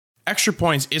Extra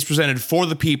Points is presented for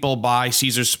the people by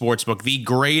Caesars Sportsbook, the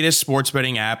greatest sports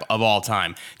betting app of all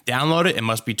time. Download it. It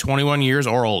must be 21 years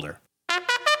or older.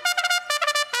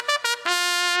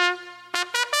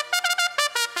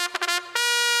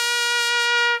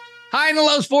 Hi and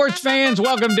hello, sports fans.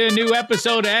 Welcome to a new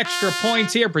episode of Extra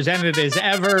Points here, presented as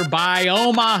ever by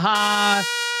Omaha.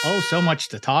 Oh, so much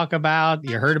to talk about.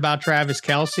 You heard about Travis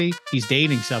Kelce. He's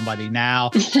dating somebody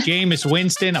now. Jameis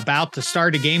Winston about to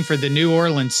start a game for the New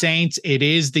Orleans Saints. It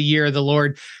is the year of the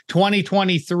Lord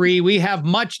 2023. We have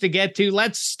much to get to.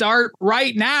 Let's start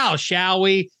right now, shall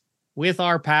we? With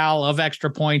our pal of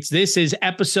Extra Points. This is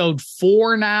episode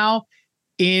 4 now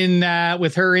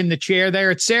with her in the chair there.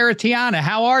 It's Sarah Tiana.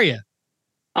 How are you?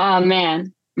 Oh,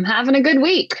 man. I'm having a good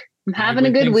week.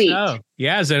 So.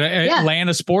 Yeah, as an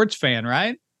Atlanta sports fan,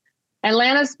 right?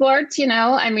 Atlanta sports,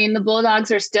 the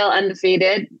Bulldogs are still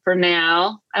undefeated for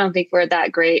now. I don't think we're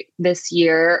that great this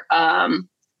year.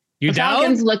 You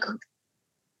Falcons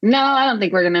No, I don't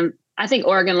think we're going to. I think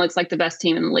Oregon looks like the best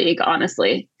team in the league,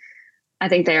 honestly. I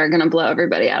think they are going to blow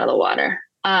everybody out of the water.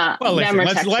 Well,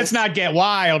 listen, let's not get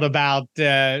wild about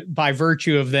by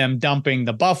virtue of them dumping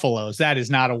the Buffaloes. That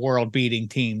is not a world-beating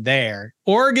team there.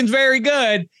 Oregon's very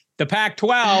good. The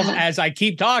Pac-12, as I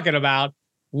keep talking about,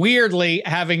 weirdly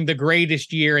having the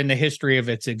greatest year in the history of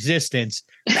its existence.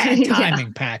 Bad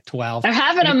timing, Pac-12. They're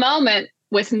having a moment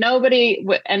with nobody,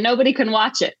 and nobody can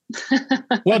watch it.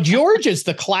 Well, Georgia's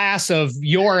the class of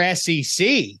your SEC.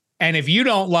 And if you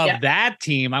don't love that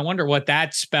team, I wonder what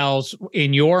that spells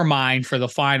in your mind for the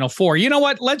Final Four. You know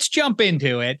what? Let's jump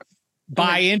into it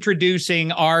by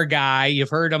introducing our guy.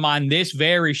 You've heard him on this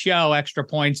very show, Extra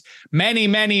Points, many,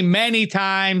 many, many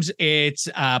times. It's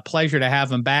a pleasure to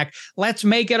have him back. Let's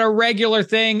make it a regular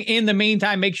thing. In the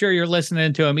meantime, make sure you're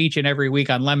listening to him each and every week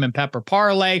on Lemon Pepper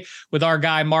Parlay with our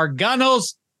guy, Mark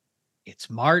Gunnels. It's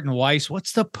Martin Weiss.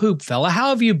 What's the poop, fella? How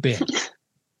have you been?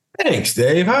 Thanks,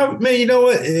 Dave. You know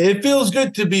what? It feels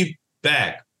good to be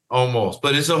back almost,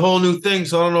 but it's a whole new thing,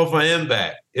 so I don't know if I am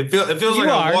back. It feels like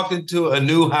I walked into a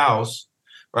new house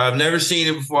where I've never seen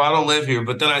it before. I don't live here,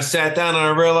 but then I sat down and I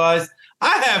realized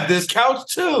I have this couch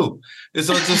too. And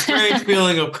so it's a strange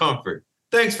feeling of comfort.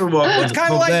 Thanks for welcoming. It's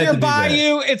kind of like your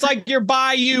Bayou. It's like your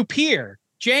Bayou peer,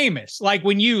 Jameis. Like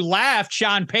when you left,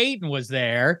 Sean Payton was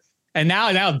there, and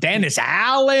now Dennis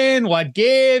Allen. What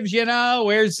gives?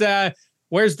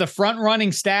 Where's the front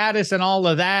running status and all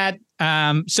of that?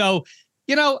 So,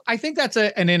 I think that's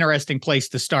an interesting place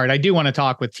to start. I do want to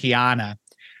talk with Tiana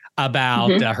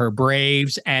about her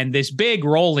Braves and this big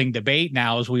rolling debate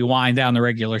now as we wind down the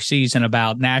regular season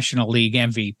about National League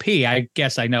MVP. I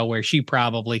guess I know where she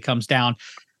probably comes down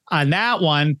on that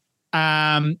one.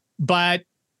 But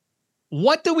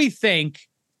what do we think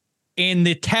in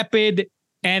the tepid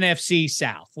NFC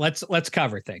South? Let's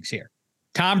cover things here.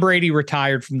 Tom Brady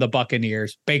retired from the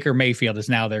Buccaneers. Baker Mayfield is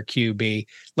now their QB. A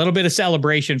little bit of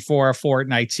celebration for a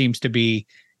fortnight seems to be,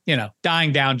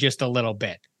 dying down just a little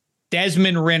bit.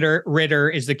 Desmond Ridder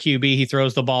is the QB. He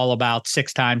throws the ball about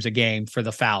 6 times a game for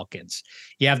the Falcons.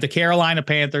 You have the Carolina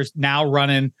Panthers now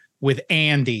running with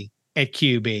Andy at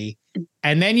QB.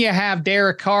 And then you have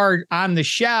Derek Carr on the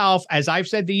shelf. As I've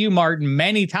said to you, Martin,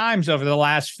 many times over the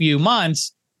last few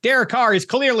months, Derek Carr is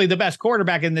clearly the best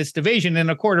quarterback in this division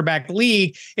in a quarterback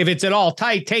league. If it's at all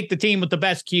tight, take the team with the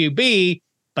best QB.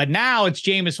 But now it's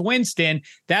Jameis Winston.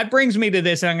 That brings me to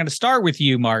this, and I'm going to start with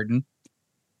you, Martin.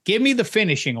 Give me the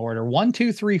finishing order, 1,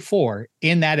 2, 3, 4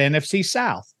 in that NFC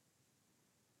South.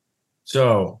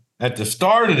 So at the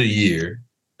start of the year,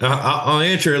 I'll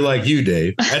answer it like you,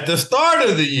 Dave. At the start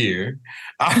of the year,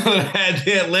 I had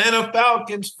the Atlanta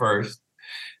Falcons first,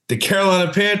 the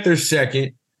Carolina Panthers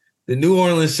second, the New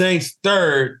Orleans Saints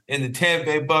third, and the Tampa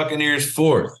Bay Buccaneers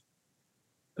fourth.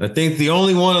 I think the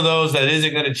only one of those that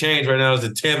isn't going to change right now is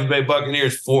the Tampa Bay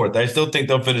Buccaneers fourth. I still think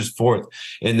they'll finish fourth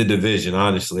in the division,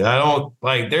 honestly. I don't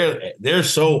they're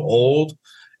so old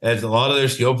at a lot of their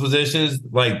skill positions.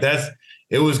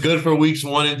 It was good for weeks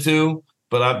 1 and 2,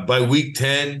 but by week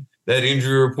 10, that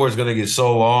injury report is going to get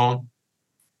so long.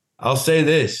 I'll say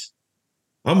this.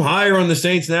 I'm higher on the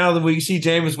Saints now than we see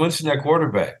Jameis Winston at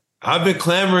quarterback. I've been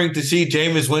clamoring to see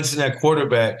Jameis Winston at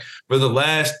quarterback for the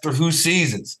last 2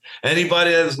 seasons.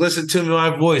 Anybody that's listened to my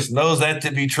voice knows that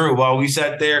to be true. While we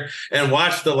sat there and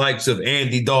watched the likes of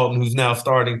Andy Dalton, who's now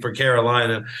starting for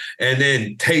Carolina, and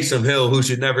then Taysom Hill, who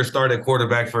should never start at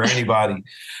quarterback for anybody.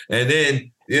 And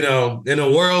then, in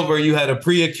a world where you had a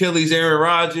pre-Achilles Aaron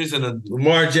Rodgers and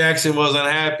Lamar Jackson was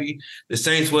unhappy, the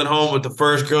Saints went home with the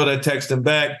first girl that texted him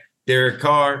back, Derek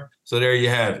Carr. So there you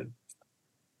have it.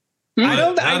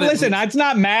 Listen, it's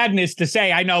not madness to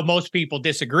say, I know most people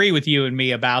disagree with you and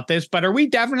me about this, but are we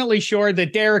definitely sure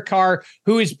that Derek Carr,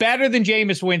 who is better than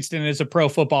Jameis Winston as a pro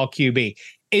football QB,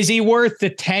 is he worth the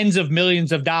tens of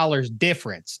millions of dollars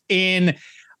difference in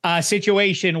a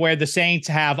situation where the Saints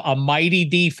have a mighty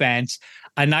defense,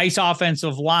 a nice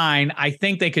offensive line? I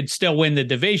think they could still win the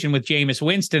division with Jameis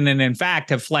Winston, and in fact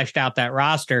have fleshed out that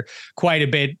roster quite a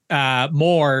bit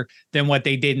more than what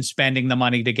they did in spending the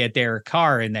money to get Derek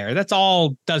Carr in there. That's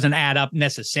all doesn't add up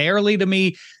necessarily to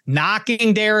me.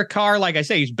 Knocking Derek Carr, like I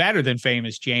say, he's better than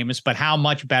famous Jameis, but how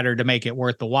much better to make it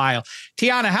worth the while?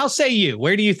 Tiana, how say you?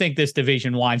 Where do you think this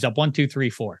division winds up? 1, 2, 3,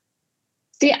 4.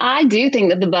 See, I do think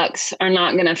that the Bucs are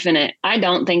not going to finish. I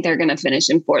don't think they're going to finish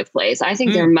in fourth place. I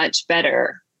think they're much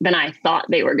better than I thought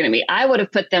they were going to be. I would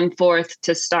have put them fourth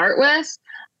to start with.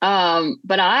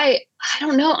 But I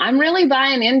don't know. I'm really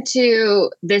buying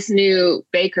into this new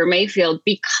Baker Mayfield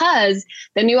because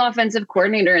the new offensive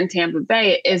coordinator in Tampa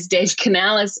Bay is Dave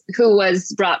Canales, who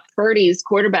was Brock Purdy's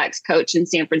quarterbacks coach in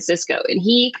San Francisco. And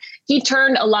he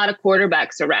turned a lot of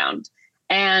quarterbacks around.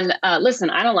 And listen,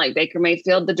 I don't like Baker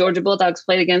Mayfield. The Georgia Bulldogs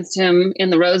played against him in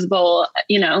the Rose Bowl.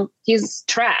 He's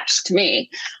trash to me.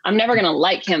 I'm never going to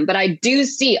like him, but I do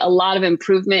see a lot of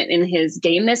improvement in his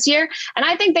game this year. And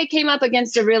I think they came up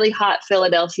against a really hot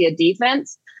Philadelphia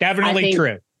defense. Definitely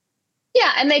true.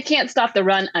 Yeah, and they can't stop the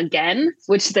run again,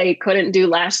 which they couldn't do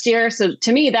last year. So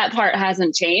to me, that part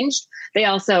hasn't changed. They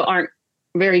also aren't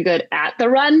very good at the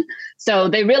run. So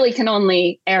they really can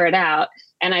only air it out.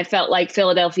 And I felt like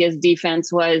Philadelphia's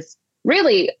defense was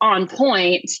really on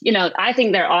point. I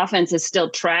think their offense is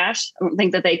still trash. I don't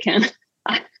think that they can.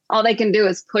 All they can do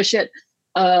is push it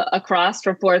across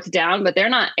for fourth down, but they're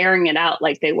not airing it out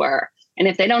like they were. And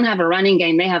if they don't have a running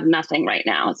game, they have nothing right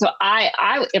now. So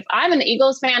if I'm an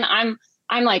Eagles fan, I'm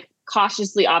like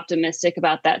cautiously optimistic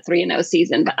about that 3-0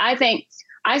 season. But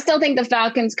I still think the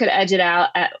Falcons could edge it out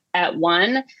at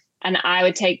 1, and I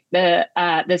would take the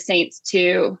Saints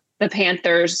 2. The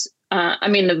Panthers,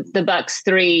 the Bucks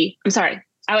 3. I'm sorry.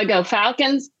 I would go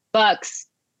Falcons, Bucks,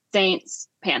 Saints,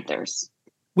 Panthers.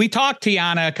 We talked,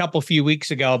 Tiana, a few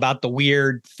weeks ago about the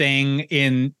weird thing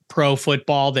in pro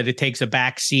football that it takes a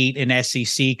back seat in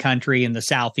SEC country in the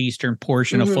southeastern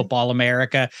portion of football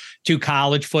America to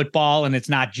college football. And it's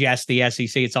not just the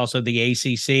SEC, it's also the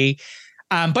ACC.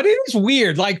 But it is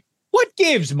weird. Like, what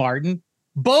gives, Martin?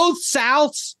 Both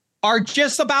Souths are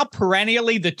just about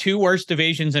perennially the two worst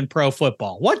divisions in pro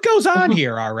football. What goes on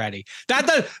here already?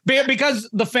 Because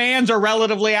the fans are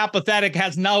relatively apathetic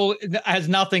has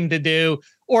nothing to do,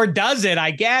 or does it?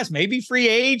 I guess maybe free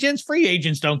agents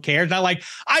don't care. It's not like,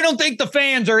 I don't think the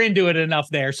fans are into it enough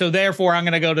there, so therefore I'm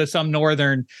going to go to some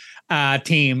northern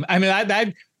team. I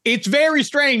mean, it's very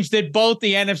strange that both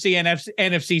the NFC and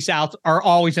NFC South are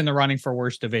always in the running for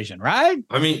worst division, right?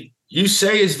 I mean, you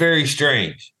say it's very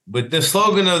strange, but the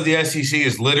slogan of the SEC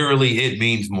is literally, it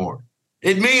means more.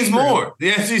 It means more.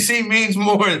 The SEC means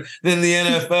more than the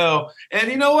NFL. And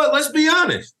you know what? Let's be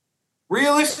honest.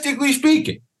 Realistically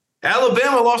speaking,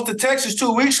 Alabama lost to Texas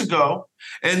 2 weeks ago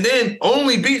and then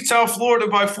only beat South Florida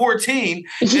by 14,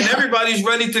 and everybody's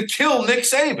ready to kill Nick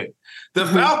Saban. The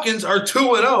Falcons are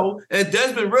 2-0, and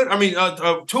Desmond Ritter,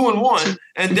 2-1,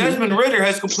 and Desmond Ritter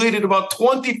has completed about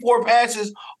 24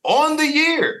 passes on the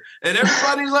year. And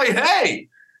everybody's like, hey,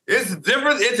 it's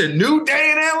different. It's a new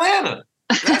day in Atlanta.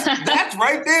 That's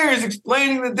right there is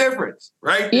explaining the difference,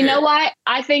 right? You know why?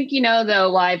 I think,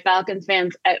 why Falcons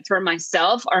fans, for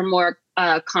myself, are more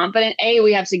confident.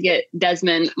 We have to get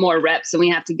Desmond more reps, and we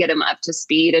have to get him up to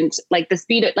speed. And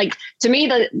to me,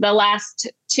 the last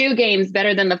 2 games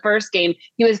better than the first game,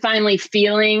 he was finally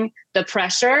feeling the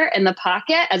pressure in the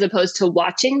pocket as opposed to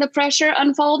watching the pressure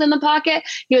unfold in the pocket.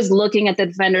 He was looking at the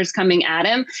defenders coming at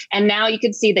him. And now you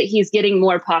can see that he's getting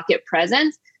more pocket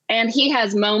presence, and he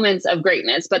has moments of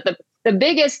greatness. But the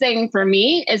biggest thing for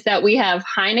me is that we have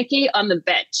Heineke on the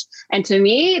bench. And to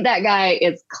me, that guy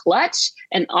is clutch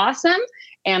and awesome.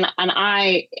 And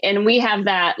we have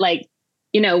that,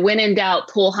 when in doubt,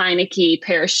 pull Heineke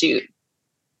parachute.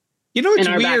 What's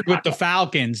weird with the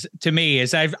Falcons to me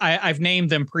is I've named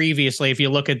them previously. If you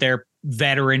look at their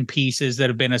veteran pieces that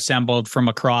have been assembled from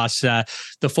across the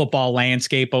football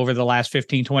landscape over the last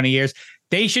 15, 20 years,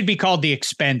 they should be called the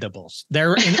Expendables.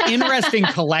 They're an interesting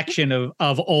collection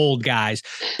of old guys.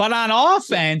 But on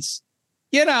offense,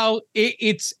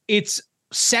 it's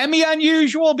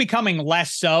semi-unusual, becoming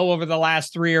less so over the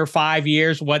last 3 or 5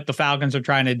 years, what the Falcons are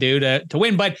trying to do to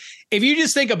win. But if you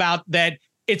just think about that,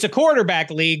 it's a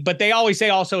quarterback league, but they always say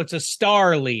also it's a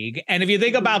star league. And if you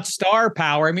think about star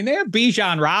power, I mean, they have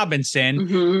Bijan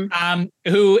Robinson,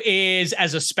 who is,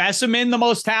 as a specimen, the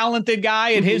most talented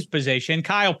guy at his position.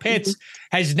 Kyle Pitts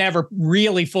has never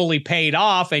really fully paid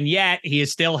off, and yet he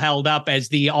is still held up as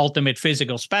the ultimate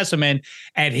physical specimen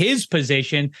at his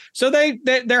position. So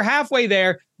they're halfway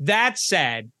there. That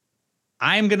said,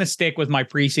 I'm going to stick with my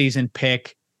preseason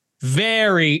pick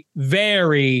very,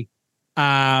 very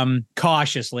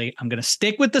cautiously. I'm going to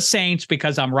stick with the Saints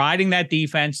because I'm riding that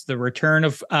defense, the return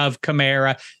of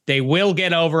Kamara. They will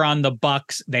get over on the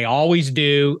Bucs. They always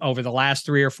do over the last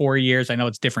 3 or 4 years. I know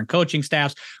it's different coaching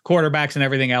staffs, quarterbacks, and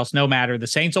everything else. No matter. The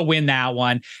Saints will win that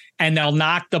one, and they'll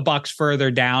knock the Bucs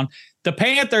further down. The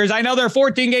Panthers, I know there are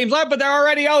 14 games left, but they're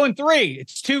already 0-3.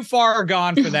 It's too far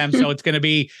gone for them. So it's going to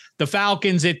be the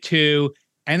Falcons at 2.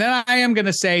 And then I am going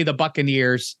to say the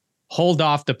Buccaneers hold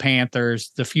off the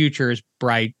Panthers. The future is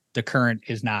bright. The current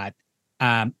is not.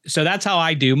 So that's how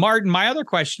I do. Martin, my other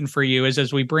question for you is,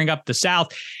 as we bring up the South,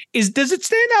 does it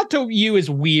stand out to you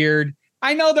as weird?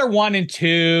 I know they're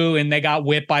 1-2 and they got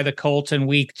whipped by the Colts in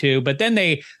week 2, but then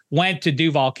they went to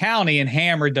Duval County and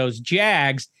hammered those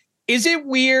Jags. Is it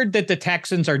weird that the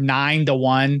Texans are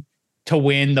 9-1 to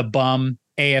win the bum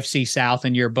AFC South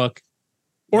in your book?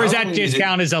 Or is that just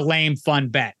count as a lame, fun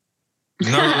bet?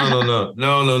 No.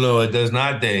 It does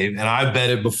not, Dave. And I bet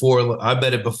it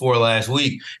before last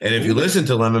week. And if you listen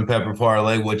to Lemon Pepper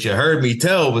Parlay, what you heard me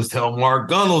tell Mark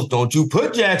Gunnels, don't you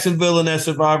put Jacksonville in that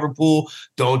survivor pool.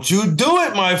 Don't you do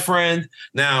it, my friend.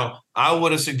 Now, I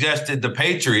would have suggested the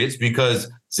Patriots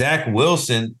because Zach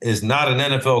Wilson is not an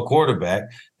NFL quarterback.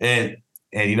 And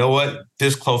you know what?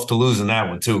 This close to losing that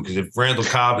one, too, because if Randall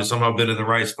Cobb has somehow been in the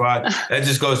right spot, that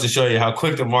just goes to show you how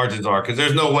quick the margins are, because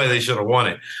there's no way they should have won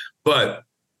it. But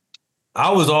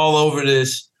I was all over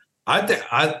this. I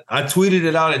tweeted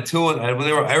it out at 2, and when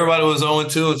everybody was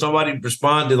 0-2, and somebody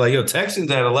responded like, "Yo, Texans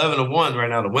at 11-1 right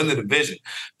now to win the division.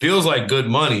 Feels like good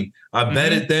money." I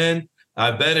bet it then.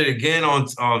 I bet it again on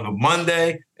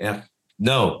Monday. And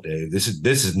no, Dave, this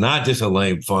is not just a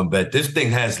lame fun bet. This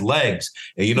thing has legs,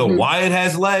 and you know why it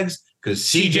has legs? Because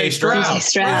C.J. Stroud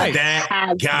is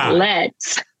that guy.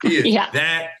 Legs. He is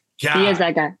that guy. He is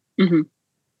that guy.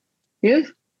 Yeah.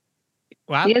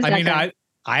 Well, I mean,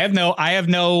 I have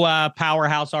no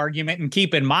powerhouse argument, and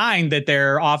keep in mind that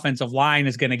their offensive line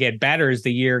is going to get better as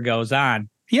the year goes on.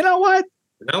 You know what?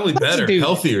 Not only better,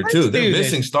 healthier too. They're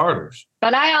missing starters.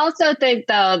 But I also think,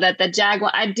 though, that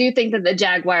I do think that the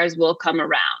Jaguars will come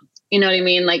around. You know what I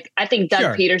mean? Like, I think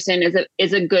Doug Peterson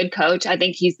is a good coach. I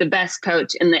think he's the best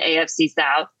coach in the AFC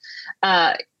South.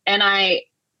 And I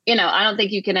don't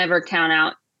think you can ever count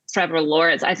out Trevor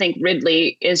Lawrence. I think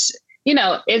Ridley is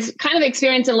kind of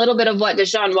experiencing a little bit of what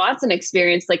Deshaun Watson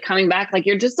experienced, like coming back, like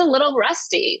you're just a little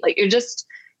rusty. Like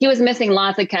he was missing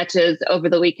lots of catches over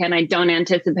the weekend. I don't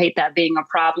anticipate that being a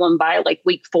problem by like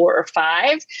week 4 or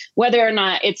 5. Whether or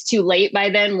not it's too late by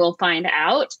then, we'll find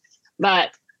out.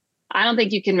 But I don't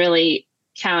think you can really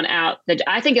count out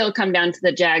I think it'll come down to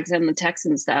the Jags and the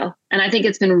Texans, though. And I think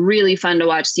it's been really fun to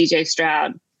watch CJ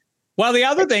Stroud. Well, the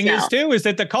other thing is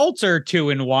that the Colts are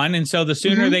 2-1. And so the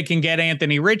sooner they can get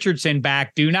Anthony Richardson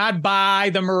back, do not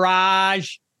buy the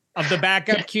mirage of the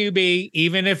backup QB,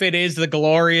 even if it is the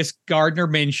glorious Gardner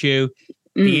Minshew.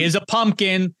 He is a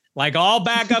pumpkin. Like all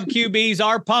backup QBs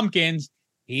are pumpkins.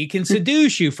 He can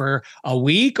seduce you for a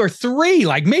week or 3.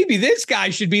 Like maybe this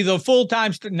guy should be the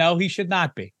full-time. No, he should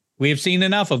not be. We have seen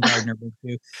enough of Gardner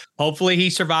Minshew. Hopefully he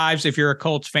survives if you're a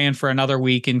Colts fan for another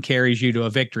week and carries you to a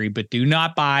victory, but do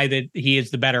not buy that he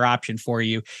is the better option for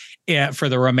you for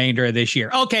the remainder of this year.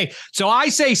 Okay, so I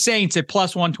say Saints at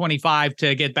plus 125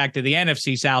 to get back to the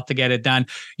NFC South to get it done.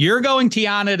 You're going,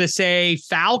 Tiana, to say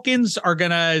Falcons are going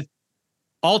to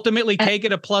ultimately take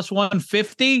it at plus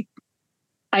 150?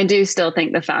 I do still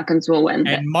think the Falcons will win.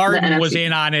 And Martin was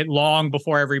in on it long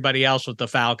before everybody else with the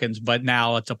Falcons, but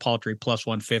now it's a paltry plus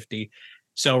 150.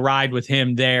 So ride with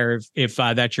him there if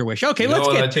that's your wish. Okay, let's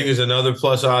get I think is another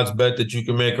plus odds bet that you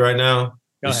can make right now.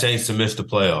 The Saints to miss the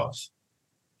playoffs.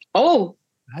 Oh,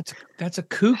 that's a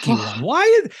kooky one.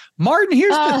 Why, Martin?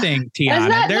 Here's the thing,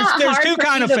 Tiana. There's two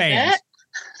kind of fans.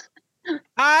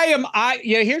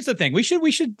 Here's the thing. We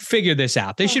should figure this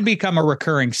out. This should become a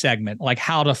recurring segment, like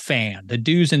how to fan, the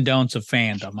do's and don'ts of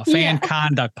fandom, a fan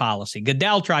conduct policy.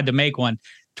 Goodell tried to make one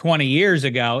 20 years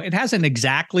ago. It hasn't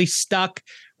exactly stuck.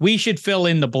 We should fill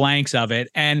in the blanks of it.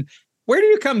 And where do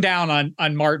you come down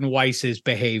on Martin Weiss's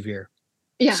behavior,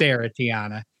 Sarah,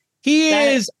 Tiana?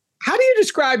 How do you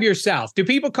describe yourself? Do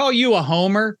people call you a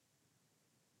homer?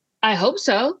 I hope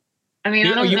so. I mean,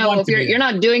 I don't know if you're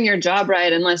not doing your job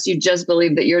right unless you just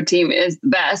believe that your team is the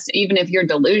best, even if you're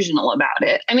delusional about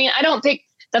it. I mean, I don't pick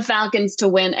the Falcons to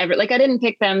win I didn't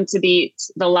pick them to beat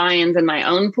the Lions in my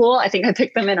own pool. I think I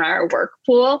picked them in our work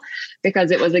pool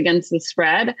because it was against the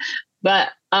spread. But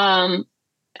I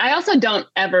also don't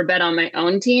ever bet on my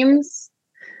own teams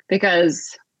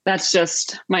because that's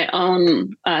just my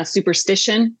own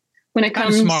superstition when it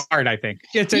comes. That's smart, I think.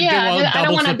 It's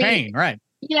doubles the pain, right?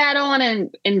 Yeah, I don't want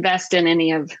to invest in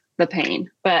any of the pain.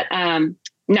 But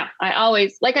no, I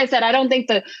always, like I said, I don't think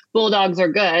the Bulldogs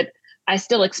are good. I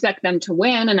still expect them to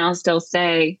win, and I'll still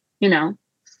say,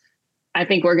 I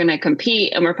think we're going to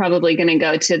compete, and we're probably going to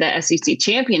go to the SEC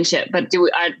championship. But do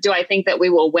I think that we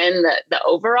will win the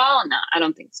overall? No, I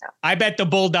don't think so. I bet the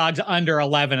Bulldogs under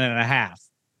 11.5.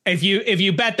 If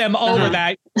you bet them over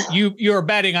that, you're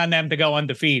betting on them to go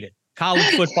undefeated. College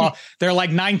football, they're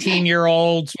like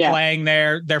 19-year-olds playing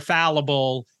they're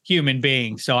fallible human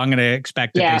beings. So I'm going to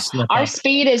expect that they slip our up.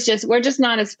 Speed is we're just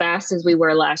not as fast as we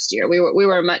were last year. We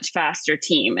were a much faster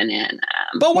team.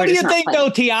 But what do you think though,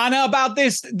 Tiana, about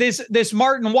this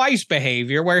Martin Weiss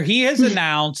behavior where he has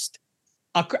announced,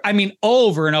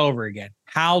 over and over again,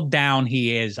 how down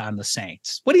he is on the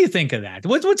Saints? What do you think of that?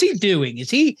 What's he doing?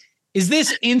 Is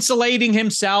this insulating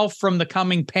himself from the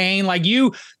coming pain? Like,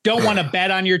 you don't want to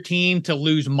bet on your team to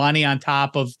lose money on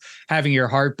top of having your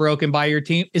heart broken by your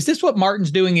team. Is this what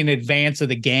Martin's doing in advance of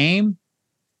the game?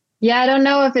 Yeah, I don't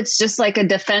know if it's just like a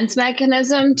defense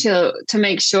mechanism to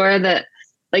make sure that,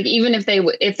 like, even if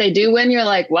they do win, you're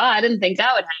like, wow, I didn't think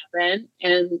that would happen.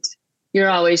 And you're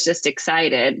always just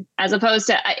excited, as opposed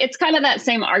to, it's kind of that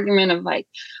same argument of like,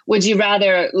 would you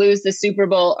rather lose the Super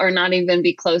Bowl or not even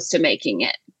be close to making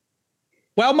it?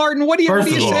 Well, Martin, what do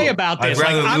you say about this? I'd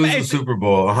rather lose the Super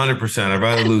Bowl, 100%. I'd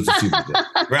rather lose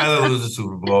the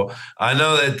Super Bowl. I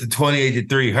know that the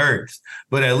 28-3 hurts,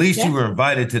 but at least you were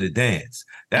invited to the dance.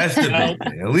 That's the big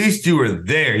thing. At least you were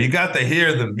there. You got to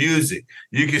hear the music.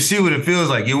 You can see what it feels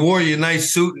like. You wore your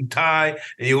nice suit and tie,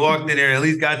 and you walked in there and at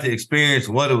least got to experience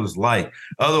what it was like.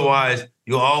 Otherwise,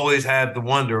 you'll always have the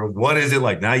wonder of what is it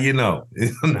like. Now you know.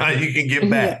 Now you can get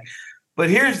back. But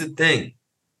here's the thing.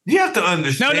 You have to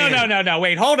understand. No.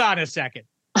 Wait, hold on a second.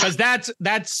 Because that's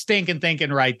stinking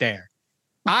thinking right there.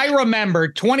 I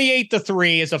remember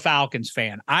 28-3 as a Falcons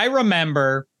fan. I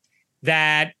remember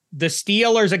that the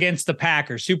Steelers against the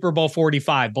Packers, Super Bowl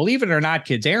 45. Believe it or not,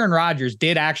 kids, Aaron Rodgers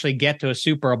did actually get to a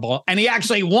Super Bowl, and he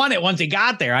actually won it once he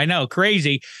got there. I know,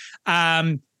 crazy.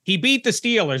 He beat the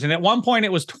Steelers, and at one point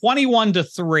it was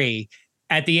 21-3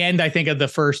 at the end, I think, of the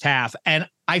first half. And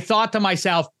I thought to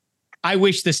myself, I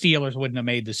wish the Steelers wouldn't have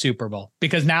made the Super Bowl,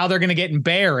 because now they're going to get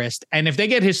embarrassed. And if they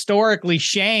get historically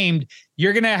shamed,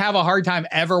 you're going to have a hard time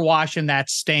ever washing that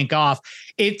stink off.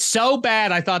 It's so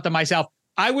bad. I thought to myself,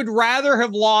 I would rather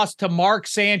have lost to Mark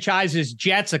Sanchez's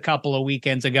Jets a couple of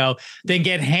weekends ago than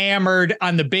get hammered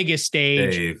on the biggest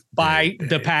stage by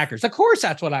the Packers. Of course,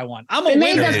 that's what I want. They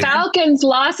made the Falcons'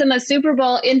 loss in the Super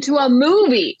Bowl into a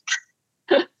movie.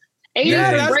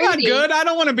 Yeah, that's not good. I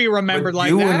don't want to be remembered like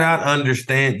that. You will not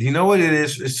understand. You know what it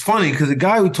is? It's funny because the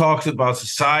guy who talks about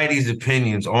society's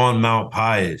opinions on Mount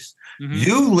Pius,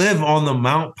 you live on the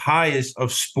Mount Pius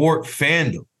of sport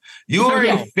fandom. You are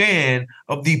a fan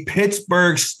of the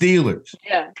Pittsburgh Steelers.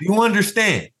 Yeah. You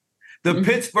understand? The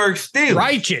Pittsburgh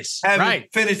Steelers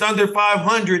haven't finished under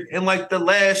 500 in like the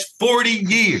last 40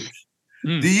 years.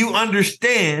 Do you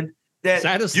understand that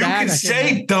you can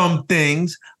say dumb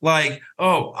things like,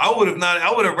 "Oh, I would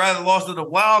have rather lost to the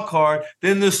wild card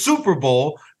than the Super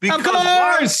Bowl," because you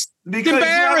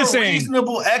have a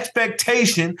reasonable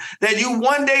expectation that you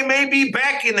one day may be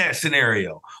back in that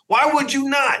scenario. Why would you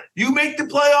not? You make the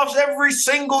playoffs every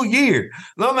single year,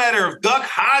 no matter if Duck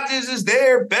Hodges is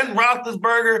there, Ben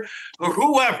Roethlisberger, or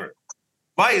whoever.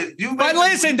 But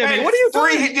listen to me. What are you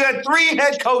doing? You had 3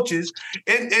 head coaches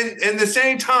in the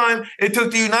same time. It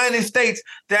took the United States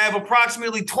to have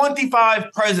approximately 25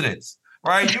 presidents.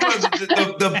 Right, you are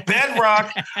the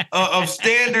bedrock of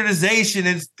standardization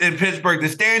in Pittsburgh. The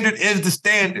standard is the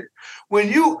standard.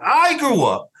 I grew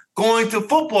up going to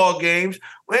football games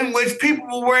in which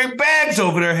people were wearing bags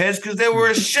over their heads because they were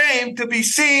ashamed to be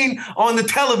seen on the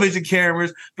television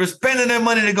cameras for spending their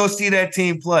money to go see that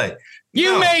team play.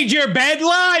 You made your bed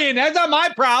lying. That's not my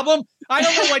problem. I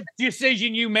don't know what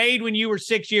decision you made when you were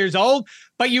 6 years old,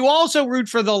 but you also root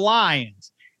for the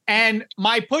Lions. And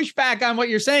my pushback on what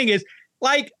you're saying is,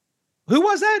 like, who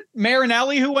was that?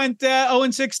 Marinelli who went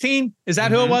 0-16? Is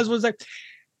that who it was? Was that?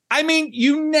 I mean,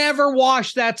 you never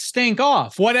wash that stink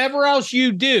off. Whatever else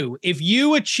you do, if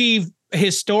you achieve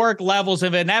historic levels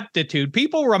of ineptitude,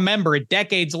 people remember it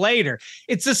decades later.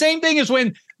 It's the same thing as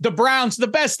when the Browns, the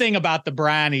best thing about the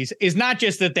Brownies is not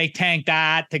just that they tanked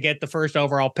that to get the first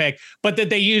overall pick, but that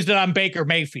they used it on Baker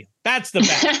Mayfield. That's the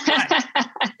best.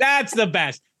 That's the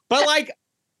best. But like,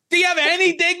 do you have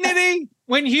any dignity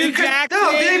when Hugh Jackson?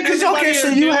 No, because okay, so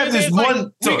you have this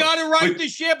one. We got to right the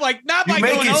ship, like not by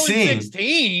going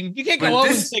 0-16. You can't go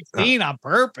 0-16 on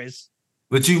purpose.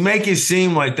 But you make it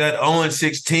seem like that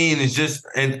 0-16 is just,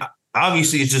 and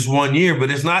obviously it's just 1 year, but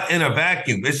it's not in a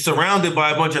vacuum. It's surrounded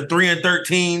by a bunch of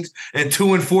 3-13s and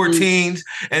 2-14s,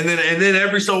 and then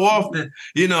every so often,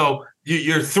 you know,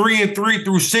 you're 3-3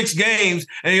 through 6 games,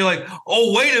 and you're like,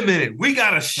 oh, wait a minute, we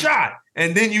got a shot.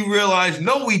 And then you realize,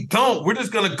 no, we don't. We're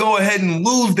just going to go ahead and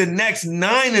lose the next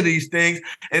 9 of these things,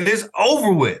 and it's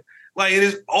over with. Like, it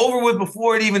is over with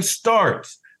before it even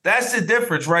starts. That's the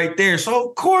difference right there. So,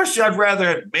 of course, I'd rather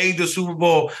have made the Super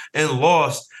Bowl and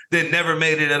lost than never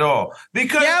made it at all.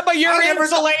 Because but you're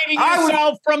insulating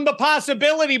yourself from the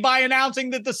possibility by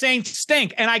announcing that the Saints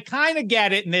stink. And I kind of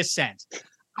get it in this sense.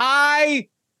 I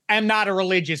am not a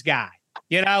religious guy,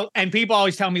 you know, and people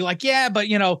always tell me like, yeah, but,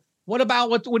 you know, what about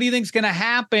what do you think is going to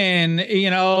happen, you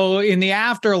know, in the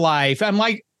afterlife? I'm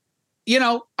like, you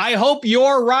know, I hope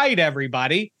you're right,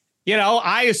 everybody. You know,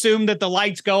 I assume that the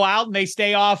lights go out and they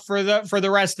stay off for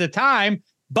the rest of the time,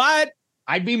 but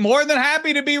I'd be more than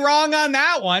happy to be wrong on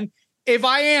that one. If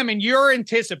I am, and you're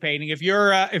anticipating, if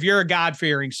you're a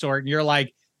God-fearing sort and you're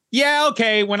like, yeah,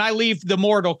 okay, when I leave the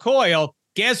mortal coil,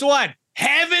 guess what?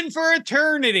 Heaven for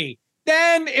eternity.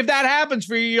 Then if that happens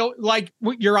for you, like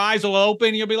your eyes will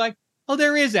open, you'll be like, oh,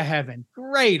 there is a heaven.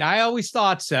 Great. I always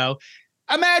thought so.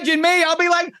 Imagine me. I'll be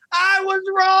like, I was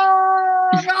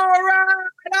wrong. All right.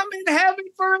 I'm in heaven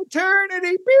for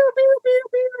eternity. Pew, pew, pew,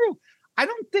 pew. I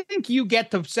don't think you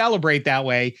get to celebrate that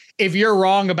way if you're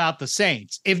wrong about the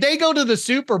Saints. If they go to the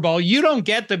Super Bowl, you don't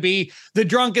get to be the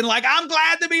drunken, like, I'm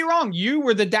glad to be wrong. You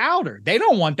were the doubter. They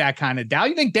don't want that kind of doubt.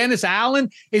 You think Dennis Allen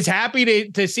is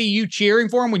happy to see you cheering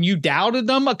for him when you doubted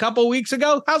them a couple weeks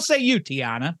ago? How say you,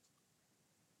 Tiana?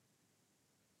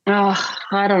 Oh,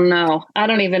 I don't know. I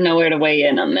don't even know where to weigh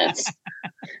in on this.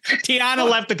 Tiana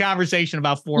left the conversation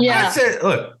about 4 minutes. I said,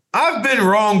 look, I've been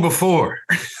wrong before.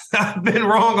 I've been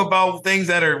wrong about things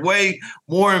that are way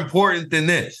more important than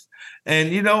this. And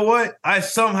you know what? I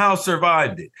somehow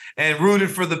survived it and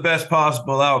rooted for the best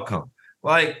possible outcome.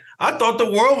 Like, I thought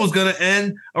the world was going to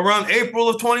end around April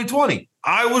of 2020.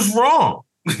 I was wrong.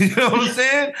 You know what I'm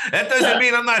saying? That doesn't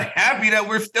mean I'm not happy that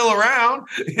we're still around.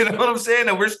 You know what I'm saying?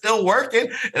 That we're still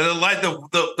working and like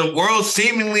the world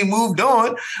seemingly moved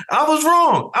on. I was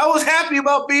wrong. I was happy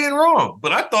about being wrong,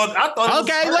 but I thought.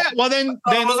 Okay, well then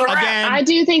again, I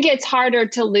do think it's harder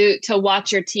to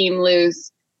watch your team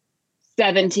lose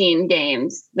 17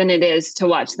 games than it is to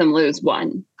watch them lose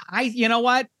one. You know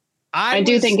what? I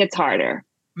do think it's harder.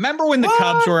 Remember when the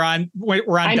Cubs were on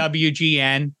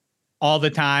WGN all the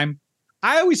time?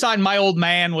 I always thought my old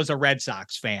man was a Red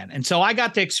Sox fan. And so I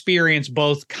got to experience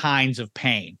both kinds of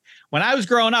pain. When I was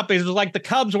growing up, it was like the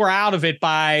Cubs were out of it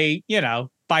by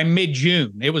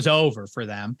mid-June. It was over for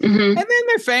them. Mm-hmm. And then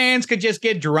their fans could just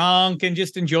get drunk and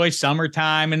just enjoy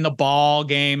summertime and the ball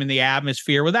game and the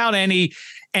atmosphere without any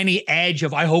edge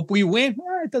of, I hope we win. Well,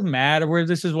 it doesn't matter.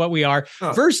 This is what we are.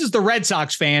 Versus the Red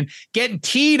Sox fan getting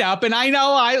teed up. And I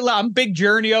know I'm a big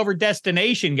journey over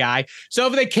destination guy. So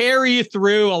if they carry you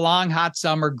through a long, hot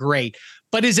summer, great.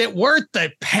 But is it worth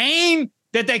the pain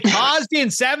that they caused you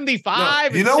in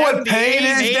 75? No. You know what pain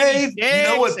is, Dave? You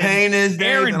know what pain is,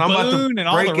 Dave? And I'm about to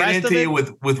break it into you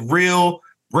with real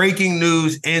breaking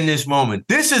news in this moment.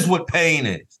 This is what pain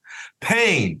is.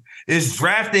 Pain is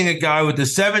drafting a guy with the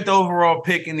 7th overall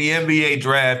pick in the NBA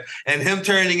draft and him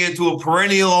turning into a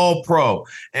perennial All-Pro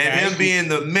and him being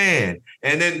the man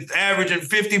and then averaging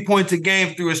 50 points a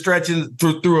game through a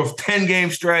 10-game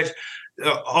stretch,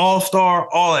 All-Star,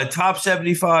 all a top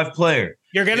 75 player.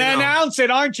 You're going to announce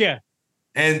it, aren't you?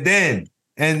 And then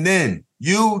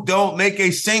you don't make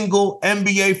a single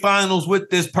NBA Finals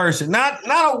with this person. Not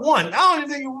a one. I don't even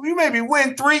think you maybe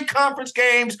win 3 conference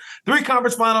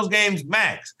finals games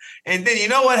max. And then you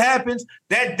know what happens?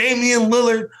 That Damian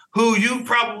Lillard, who you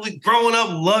probably growing up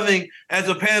loving as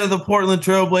a fan of the Portland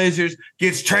Trailblazers,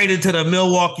 gets traded to the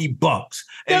Milwaukee Bucks.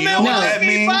 And you know what that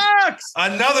means? Bucks!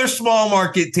 Another small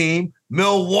market team,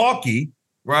 Milwaukee.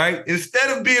 Right?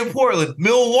 Instead of being Portland,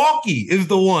 Milwaukee is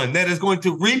the one that is going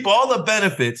to reap all the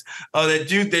benefits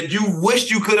that you wished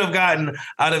you could have gotten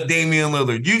out of Damian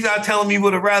Lillard. You not telling me you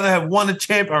would have rather have won a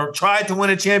champ or tried to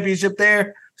win a championship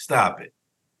there? Stop it.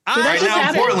 Right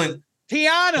now, Portland.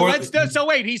 Tiana, let's do. So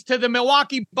wait, he's to the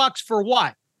Milwaukee Bucks for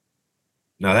what?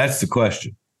 Now that's the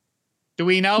question. Do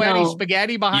we know No. any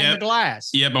spaghetti behind the glass?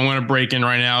 Yep, I'm going to break in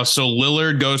right now. So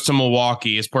Lillard goes to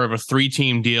Milwaukee as part of a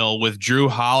 3-team deal with Drew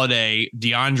Holiday,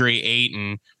 DeAndre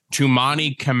Ayton,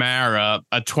 Toumani Camara,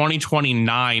 a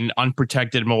 2029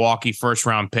 unprotected Milwaukee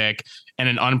first-round pick, and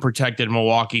an unprotected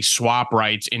Milwaukee swap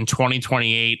rights in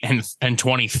 2028 and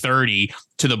 2030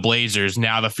 to the Blazers.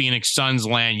 Now the Phoenix Suns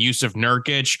land Yusuf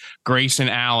Nurkic, Grayson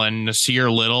Allen,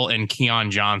 Nasir Little, and Keon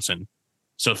Johnson.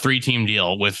 So 3-team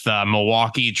deal with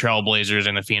Milwaukee, Trailblazers,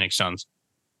 and the Phoenix Suns.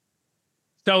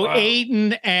 So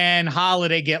Ayton and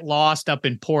Holiday get lost up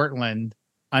in Portland,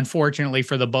 unfortunately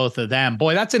for the both of them.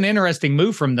 Boy, that's an interesting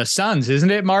move from the Suns, isn't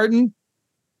it, Martin?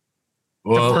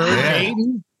 Well,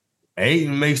 Ayton?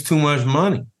 Ayton makes too much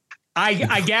money.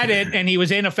 I get it, and he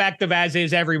was ineffective as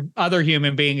is every other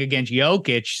human being against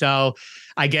Jokic. So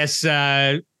I guess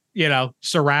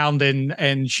surround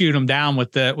and shoot them down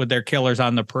with their killers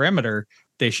on the perimeter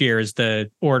this year is the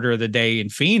order of the day in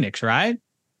Phoenix, right?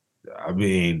 I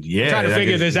mean, yeah. I'm trying to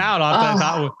figure this out off the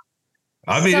top.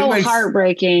 I mean, so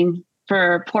heartbreaking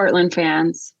for Portland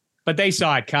fans. But they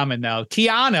saw it coming, though.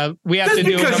 Tiana, we have just to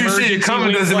do an because you see it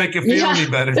coming doesn't make it feel any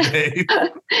better, Dave.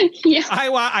 Yeah,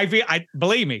 I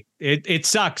believe me, it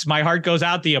sucks. My heart goes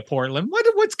out to you, Portland.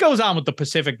 What goes on with the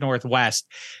Pacific Northwest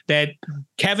that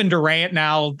Kevin Durant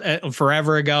now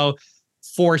forever ago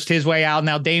forced his way out?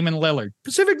 Now Damon Lillard,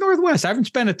 Pacific Northwest. I haven't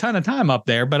spent a ton of time up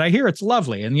there, but I hear it's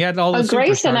lovely. And yet all the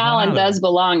Grayson Allen does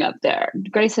belong up there.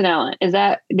 Grayson Allen,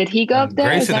 did he go up there?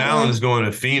 Grayson Allen is going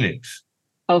to Phoenix.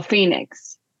 Oh,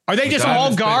 Phoenix. Are they just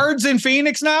all guards in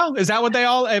Phoenix now? Is that what they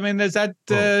all? I mean, is that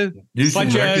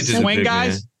bunch of swing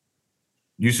guys? Man.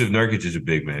 Yusuf Nurkic is a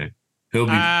big man. He'll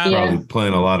be probably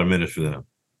playing a lot of minutes for them.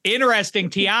 Interesting,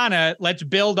 Tiana. Let's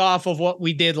build off of what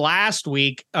we did last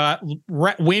week.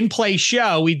 Win Play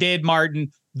Show. We did,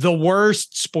 Martin, the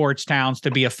worst sports towns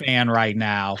to be a fan right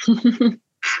now.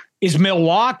 Is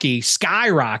Milwaukee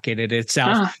skyrocketed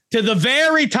itself to the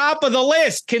very top of the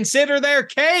list. Consider their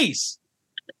case.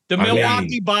 The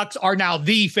Milwaukee Bucks are now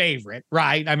the favorite,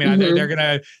 right? I mean, they're going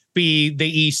to be the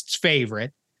East's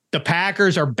favorite. The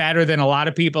Packers are better than a lot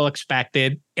of people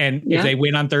expected. And if they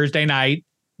win on Thursday night,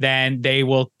 then they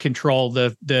will control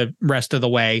the rest of the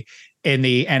way in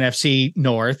the NFC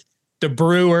North. The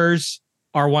Brewers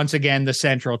are once again the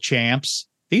Central champs.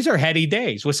 These are heady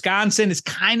days. Wisconsin is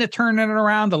kind of turning it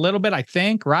around a little bit, I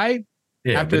think, right?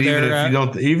 Yeah, but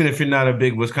even if you're not a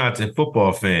big Wisconsin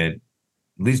football fan,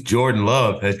 at least Jordan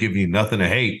Love has given you nothing to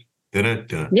hate.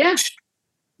 Dun-dun-dun. Yeah.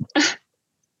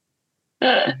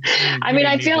 I mean,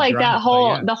 I feel like the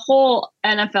whole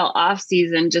NFL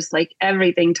offseason, just like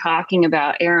everything talking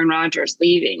about Aaron Rodgers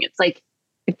leaving, it's like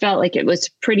it felt like it was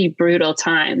a pretty brutal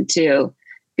time to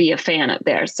be a fan up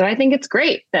there. So I think it's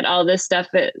great that all this stuff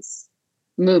is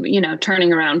moving,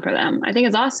 turning around for them. I think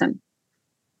it's awesome.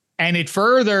 And it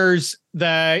furthers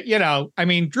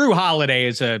Drew Holiday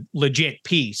is a legit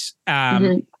piece.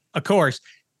 Of course,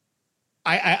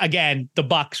 again, the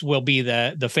Bucks will be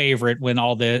the favorite when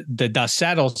all the dust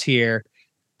settles here.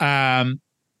 I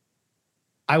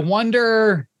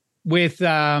wonder with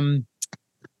the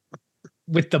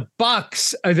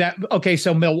Bucks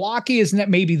so Milwaukee isn't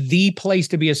maybe the place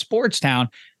to be a sports town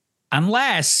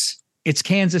unless it's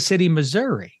Kansas City,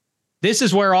 Missouri. This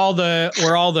is where all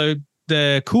the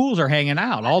cools are hanging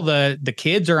out. All the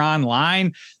kids are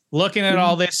online looking at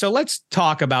all this. So let's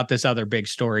talk about this other big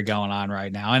story going on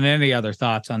right now. And any other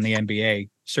thoughts on the NBA,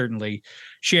 certainly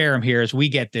share them here as we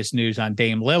get this news on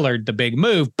Dame Lillard, the big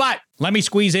move. But let me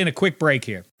squeeze in a quick break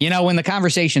here. When the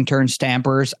conversation turns to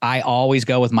Emperors, I always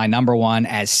go with my number one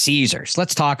as Caesars.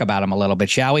 Let's talk about them a little bit,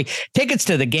 shall we? Tickets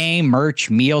to the game, merch,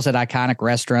 meals at iconic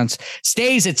restaurants,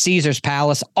 stays at Caesars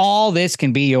Palace. All this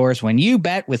can be yours when you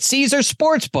bet with Caesars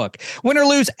Sportsbook. Win or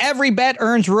lose, every bet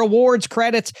earns rewards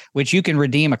credits, which you can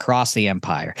redeem across the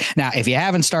empire. Now, if you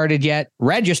haven't started yet,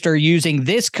 register using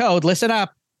this code. Listen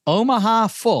up. Omaha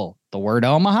Full, the word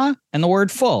Omaha and the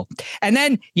word full. And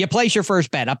then you place your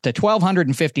first bet up to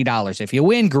 $1,250. If you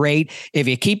win, great. If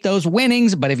you keep those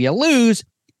winnings, but if you lose,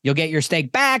 you'll get your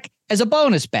stake back as a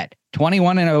bonus bet.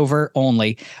 21 and over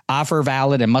only. Offer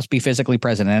valid and must be physically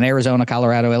present in Arizona,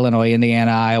 Colorado, Illinois,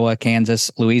 Indiana, Iowa,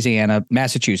 Kansas, Louisiana,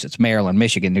 Massachusetts, Maryland,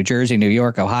 Michigan, New Jersey, New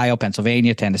York, Ohio,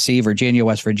 Pennsylvania, Tennessee, Virginia,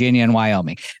 West Virginia, and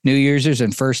Wyoming. New users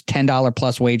and first $10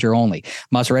 plus wager only.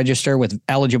 Must register with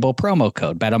eligible promo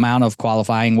code. Bet amount of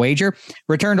qualifying wager.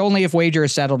 Returned only if wager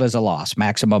is settled as a loss.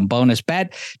 Maximum bonus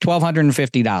bet,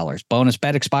 $1,250. Bonus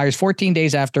bet expires 14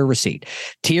 days after receipt.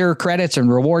 Tier credits and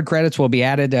reward credits will be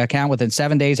added to account within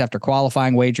 7 days after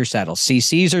qualifying wager settles. See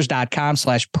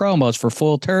Caesars.com/promos for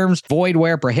full terms. Void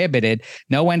where prohibited.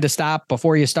 Know when to stop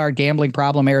before you start. Gambling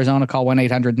problem? Arizona, call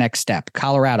 1-800-NEXT-STEP.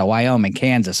 Colorado, Wyoming,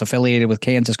 Kansas, affiliated with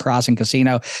Kansas Crossing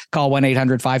Casino, call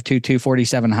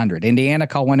 1-800-522-4700. Indiana,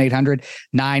 call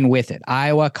 1-800-9-WITH-IT.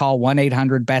 Iowa, call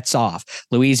 1-800-BETS-OFF.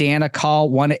 Louisiana, call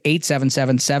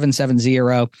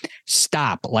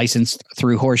 1-877-770-STOP. Licensed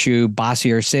through Horseshoe,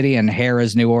 Bossier City, and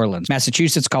Harrah's, New Orleans.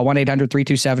 Massachusetts, call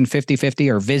 1-800-327-5050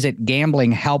 or visit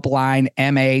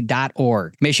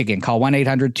gamblinghelplinema.org. Michigan, call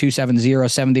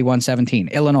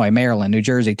 1-800-270-7117. Illinois, Maryland, New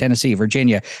Jersey, Tennessee,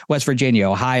 Virginia, West Virginia,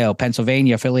 Ohio,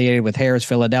 Pennsylvania, affiliated with Harrah's,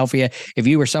 Philadelphia. If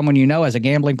you or someone you know has a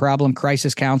gambling problem,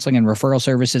 crisis counseling and referral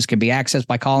services can be accessed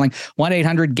by calling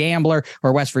 1-800-GAMBLER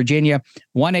or West Virginia,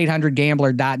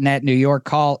 1-800-GAMBLER.net. New York,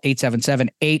 call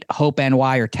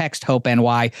 877-8-HOPE-NY or text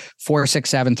HOPE-NY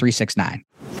 467-369.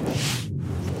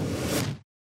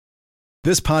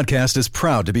 This podcast is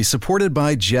proud to be supported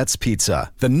by Jets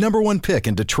Pizza, the #1 pick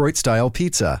in Detroit-style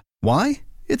pizza. Why?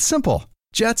 It's simple.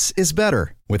 Jets is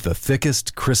better. With the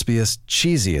thickest, crispiest,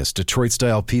 cheesiest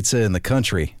Detroit-style pizza in the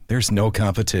country, there's no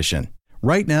competition.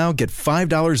 Right now, get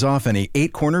 $5 off any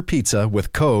 8-corner pizza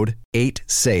with code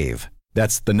 8SAVE.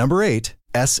 That's the number 8,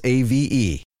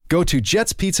 SAVE. Go to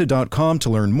jetspizza.com to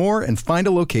learn more and find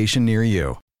a location near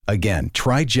you. Again,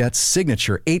 try Jet's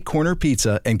signature 8-corner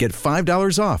pizza and get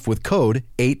 $5 off with code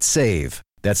 8SAVE.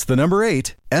 That's the number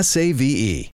 8,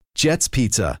 SAVE. Jet's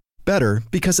Pizza. Better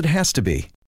because it has to be.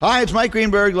 Hi, it's Mike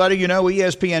Greenberg letting you know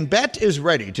ESPN Bet is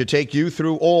ready to take you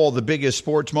through all the biggest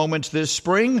sports moments this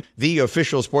spring. The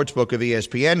official sportsbook of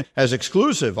ESPN has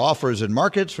exclusive offers and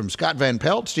markets from Scott Van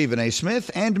Pelt, Stephen A. Smith,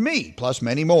 and me, plus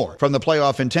many more. From the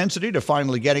playoff intensity to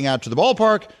finally getting out to the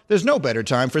ballpark, there's no better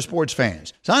time for sports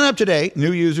fans. Sign up today.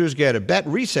 New users get a bet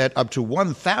reset up to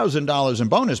 $1,000 in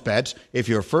bonus bets if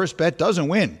your first bet doesn't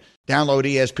win. Download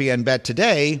ESPN Bet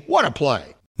today. What a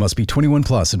play. Must be 21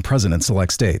 plus and present in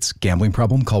select states. Gambling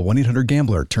problem? Call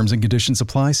 1-800-GAMBLER. Terms and conditions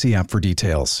apply. See app for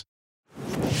details.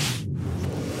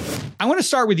 I want to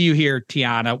start with you here,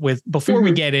 Tiana, before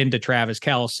we get into Travis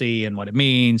Kelce and what it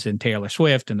means and Taylor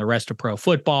Swift and the rest of pro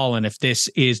football, and if this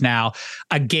is now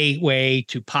a gateway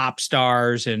to pop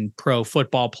stars and pro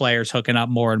football players hooking up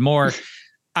more and more.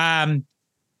 Bottom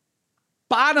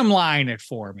line it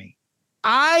for me.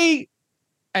 I,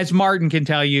 as Martin can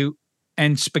tell you,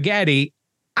 and Spaghetti,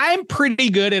 I'm pretty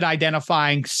good at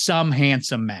identifying some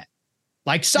handsome men.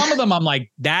 Like some of them, I'm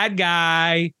like, that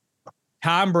guy,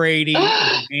 Tom Brady, is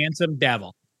a handsome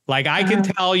devil. Like I can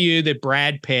tell you that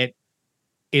Brad Pitt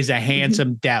is a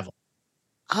handsome devil.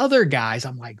 Other guys,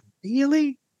 I'm like,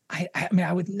 really? I mean,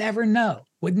 I would never know.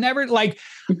 Would never like.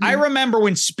 I remember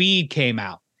when Speed came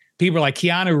out, people were like,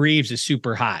 Keanu Reeves is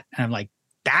super hot. And I'm like,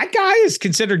 that guy is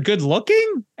considered good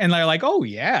looking? And they're like, oh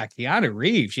yeah, Keanu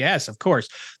Reeves. Yes, of course.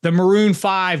 The Maroon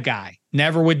 5 guy,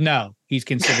 never would know. He's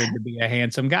considered to be a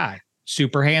handsome guy.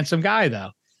 Super handsome guy though.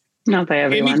 Not by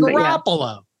everyone. Jimmy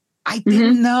Garoppolo. Yeah. I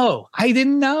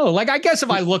didn't know. Like, I guess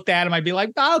if I looked at him, I'd be like,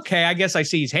 okay, I guess I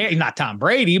see he's not Tom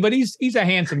Brady, but he's a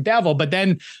handsome devil. But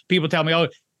then people tell me, oh,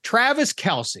 Travis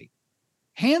Kelce,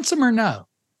 handsome or no?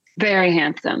 Very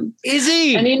handsome. Is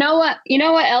he? And you know what? You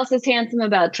know what else is handsome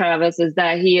about Travis is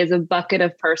that he is a bucket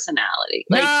of personality.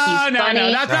 Like,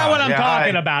 no. That's not what I'm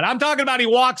talking about. I'm talking about he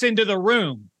walks into the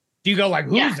room. Do you go like,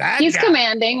 who's that? He's guy?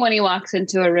 commanding when he walks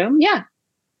into a room. Yeah.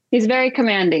 He's very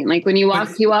commanding. Like when he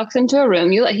walks into a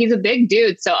room, he's a big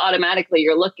dude. So automatically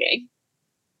you're looking.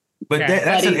 But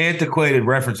that's an antiquated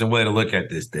reference and way to look at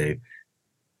this, Dave.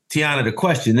 Tiana, the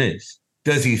question is,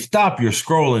 does he stop your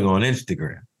scrolling on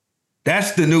Instagram?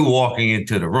 That's the new walking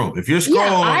into the room. If you're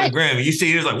scrolling on the gram and you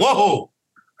see, you're like, whoa,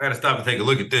 I got to stop and take a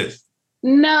look at this.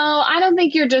 No, I don't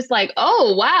think you're just like,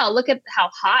 oh, wow, look at how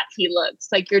hot he looks.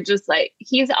 Like you're just like,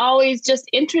 he's always just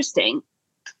interesting.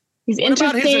 He's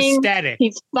interesting. About his aesthetic?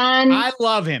 He's fun. I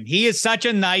love him. He is such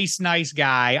a nice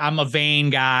guy. I'm a vain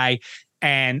guy.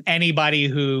 And anybody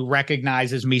who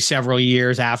recognizes me several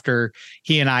years after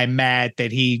he and I met,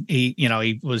 that he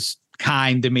was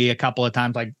kind to me a couple of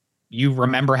times, like, you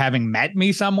remember having met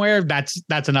me somewhere? That's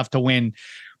enough to win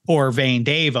poor vain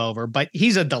Dave over. But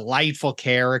he's a delightful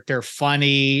character,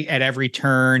 funny at every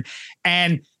turn,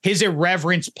 and his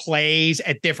irreverence plays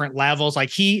at different levels. Like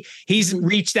he's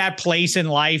reached that place in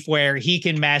life where he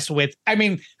can mess with. I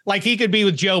mean, like he could be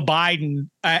with Joe Biden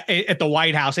at the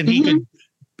White House, and he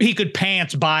could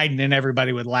pants Biden, and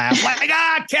everybody would laugh. Like,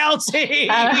 Kelce.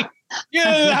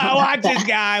 Watch this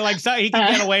guy. Like, so he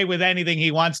can get away with anything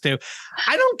he wants to.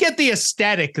 I don't get the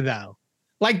aesthetic though.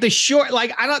 Like the short,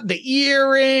 like the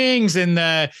earrings and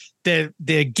the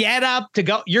get up to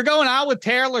go. You're going out with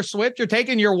Taylor Swift. You're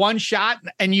taking your one shot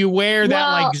and you wear that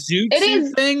like zoot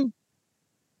suit thing.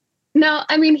 No,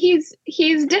 I mean, he's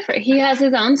different. He has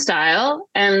his own style,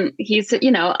 and he's,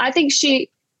 I think she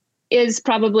is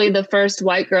probably the first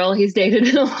white girl he's dated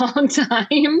in a long time.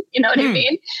 You know what I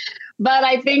mean? But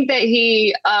I think that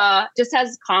he just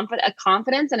has a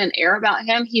confidence and an air about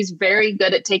him. He's very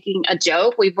good at taking a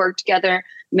joke. We've worked together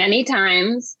many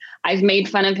times. I've made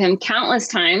fun of him countless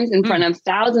times in front of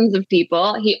thousands of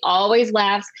people. He always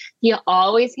laughs. He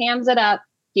always hams it up.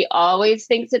 He always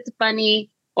thinks it's funny.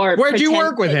 Or where'd you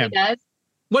work with him?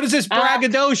 What is this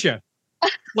braggadocio?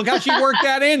 Look how she worked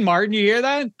that in, Martin. You hear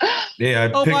that?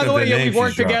 Yeah. Oh, by the way, we've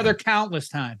worked together countless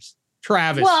times.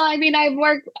 Travis. Well, I mean,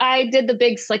 I did the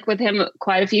Big Slick with him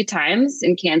quite a few times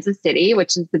in Kansas City,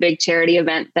 which is the big charity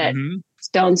event that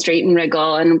Stone Street and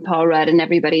Riggle and Paul Rudd and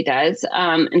everybody does.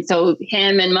 And so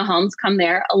him and Mahomes come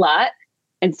there a lot.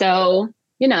 And so,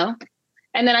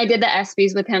 and then I did the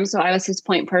ESPYs with him. So I was his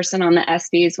point person on the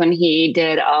ESPYs when he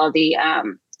did all the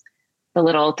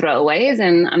little throwaways,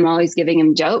 and I'm always giving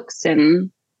him jokes,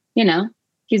 and,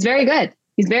 he's very good.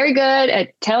 He's very good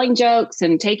at telling jokes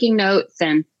and taking notes,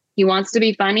 and he wants to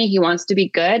be funny. He wants to be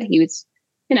good. He was,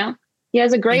 he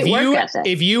has a great work ethic.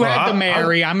 If you had to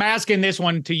marry, I'm asking this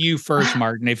one to you first,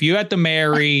 Martin. If you had to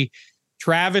marry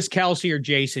Travis Kelce or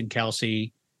Jason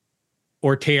Kelce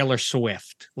or Taylor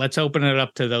Swift, let's open it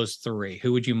up to those three.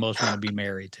 Who would you most want to be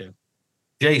married to?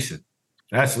 Jason.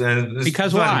 That's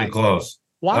because not why? Even close.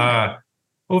 Why?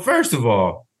 Well, first of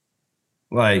all,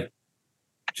 like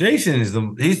Jason is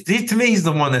to me, he's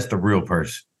the one that's the real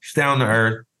person. He's down to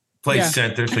earth, plays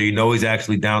center, so he's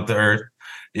actually down to earth,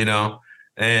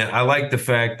 And I like the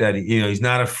fact that he's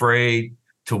not afraid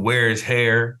to wear his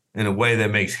hair in a way that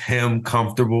makes him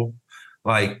comfortable.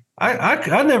 Like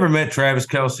I never met Travis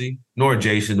Kelce, nor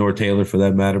Jason, nor Taylor for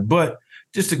that matter. But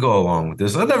just to go along with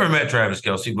this, I never met Travis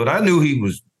Kelce, but I knew he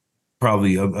was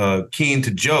probably keen to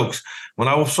jokes when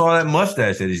I saw that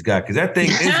mustache that he's got, because that thing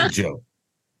is a joke,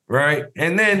 right?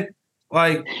 And then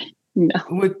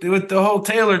with the whole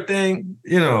Taylor thing,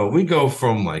 we go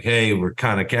from like, hey, we're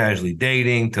kind of casually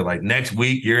dating to like next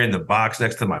week you're in the box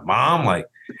next to my mom. Like,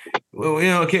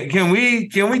 well, can we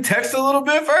text a little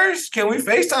bit first? Can we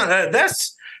FaceTime?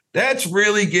 That's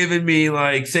really giving me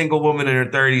like single woman in her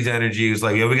 30s energy. It's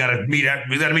like, we gotta meet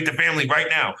the family right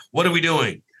now. What are we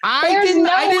doing? I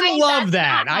didn't love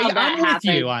that. I'm with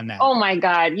you on that. Oh my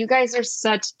God. You guys are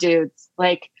such dudes.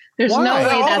 Like, there's no way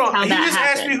that's how that happened. He just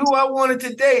asked me who I wanted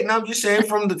to date. And I'm just saying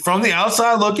from the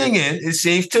outside looking in, it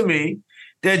seems to me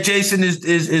that Jason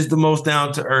is the most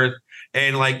down to earth.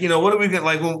 And like, what are we going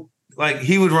to like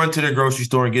he would run to the grocery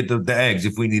store and get the eggs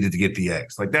if we needed to get the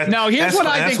eggs. Like that. No, here's what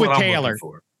I think with Taylor.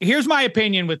 Here's my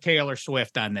opinion with Taylor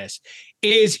Swift on this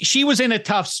is she was in a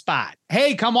tough spot.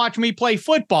 Hey, come watch me play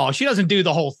football. She doesn't do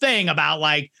the whole thing about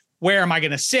like, where am I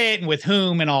going to sit and with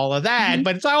whom and all of that.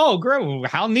 But it's like, oh, great.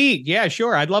 How neat. Yeah,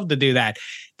 sure. I'd love to do that.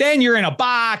 Then you're in a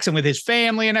box and with his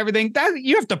family and everything that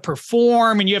you have to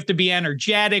perform and you have to be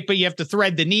energetic, but you have to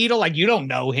thread the needle. Like you don't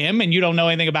know him and you don't know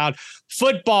anything about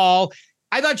football.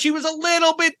 I thought she was a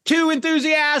little bit too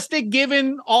enthusiastic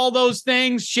given all those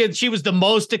things. She was the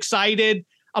most excited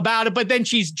about it, but then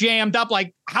she's jammed up.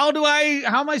 Like, how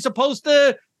am I supposed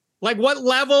to, like, what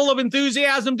level of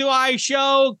enthusiasm do I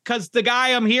show? Because the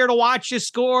guy I'm here to watch just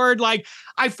scored. Like,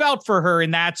 I felt for her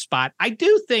in that spot. I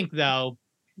do think, though,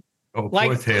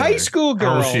 like high school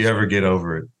girls. How will she ever get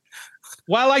over it?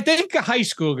 Well, I think high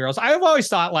school girls, I've always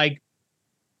thought like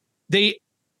if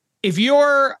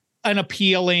you're an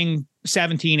appealing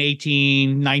 17,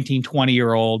 18, 19,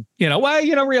 20-year-old,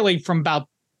 really from about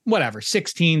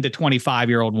 16 to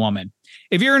 25-year-old woman.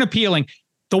 If you're an appealing,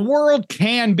 the world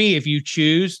can be, if you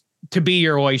choose, to be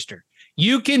your oyster.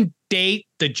 You can date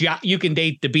the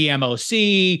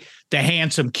BMOC, the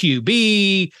handsome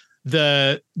QB,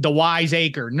 the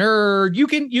wiseacre nerd.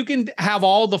 You can have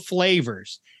all the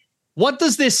flavors. What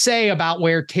does this say about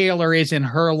where Taylor is in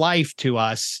her life to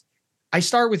us? I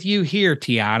start with you here,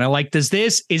 Tiana. Like, is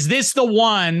this the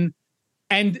one?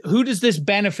 And who does this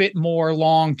benefit more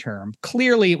long term?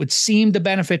 Clearly, it would seem to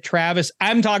benefit Travis.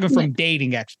 I'm talking from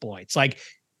dating exploits. Like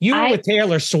with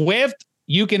Taylor Swift,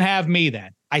 you can have me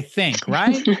then, I think,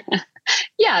 right?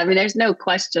 Yeah, I mean, there's no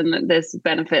question that this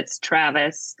benefits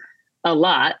Travis a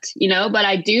lot, but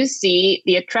I do see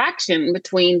the attraction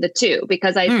between the two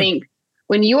because I think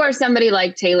when you are somebody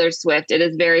like Taylor Swift, it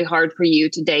is very hard for you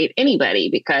to date anybody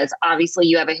because obviously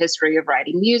you have a history of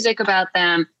writing music about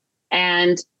them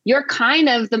and you're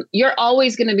you're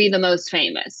always going to be the most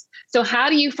famous. So how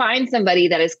do you find somebody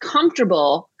that is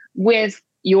comfortable with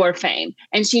your fame.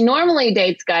 And she normally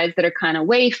dates guys that are kind of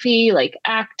wafy, like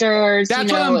actors.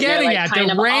 That's what I'm getting at.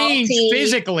 The range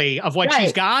physically of what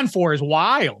she's gone for is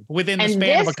wild within the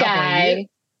span of a couple of years.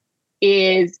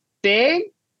 Is big,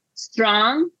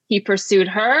 strong. He pursued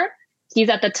her. He's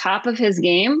at the top of his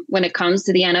game when it comes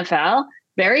to the NFL.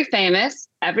 Very famous.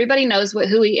 Everybody knows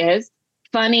who he is.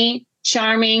 Funny,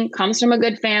 charming, comes from a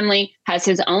good family, has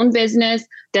his own business,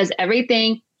 does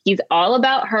everything. He's all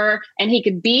about her, and he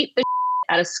could beat the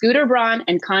out of Scooter Braun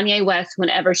and Kanye West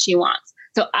whenever she wants.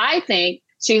 So I think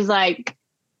she's like,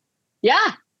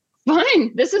 yeah,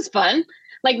 fine. This is fun.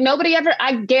 Like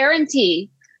I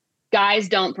guarantee guys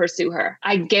don't pursue her.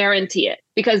 I guarantee it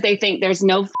because they think there's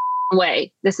no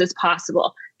way this is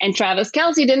possible. And Travis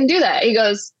Kelce didn't do that. He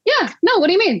goes, yeah, no, what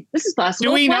do you mean? This is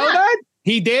possible. Do we know that?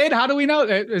 He did? How do we know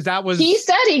that? He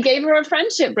said he gave her a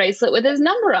friendship bracelet with his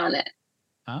number on it.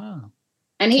 Oh.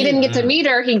 And he didn't get to meet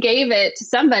her. He gave it to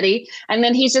somebody. And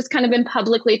then he's just kind of been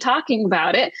publicly talking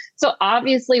about it. So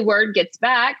obviously word gets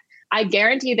back. I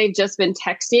guarantee they've just been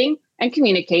texting and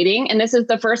communicating. And this is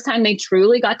the first time they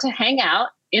truly got to hang out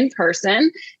in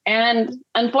person. And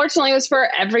unfortunately, it was for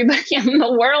everybody in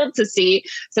the world to see.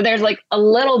 So there's like a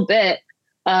little bit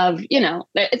of,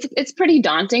 it's pretty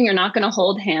daunting. You're not going to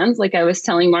hold hands. Like I was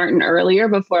telling Martin earlier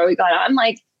before we got on,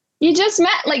 like, you just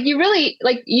met, like you really,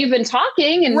 like you've been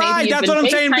talking and right. Maybe That's what I'm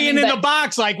saying. Being in the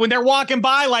box, like when they're walking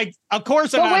by, like, of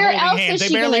course they're not holding hands. They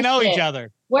barely know each other.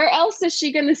 Where else is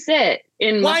she going to sit?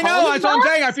 Well, I know. That's what I'm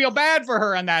saying. I feel bad for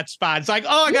her on that spot. It's like,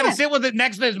 I got to sit with it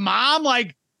next to his mom.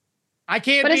 Like, I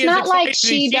can't. But it's not like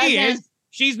she doesn't.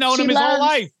 She's known him his whole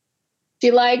life. She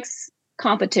likes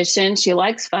competition. She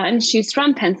likes fun. She's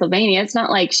from Pennsylvania. It's not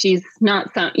like she's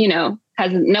not some,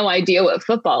 has no idea what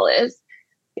football is.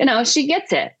 She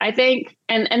gets it, I think.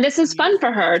 And this is fun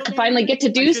for her to finally get to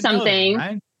do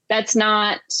something that's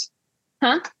not,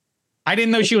 I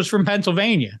didn't know she was from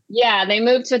Pennsylvania. Yeah, they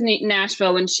moved to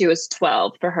Nashville when she was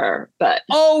 12 for her. But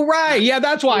oh, right. Yeah,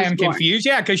 that's why I'm confused.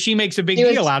 Yeah, because she makes a big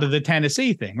deal out of the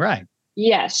Tennessee thing. Right.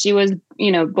 Yes, she was,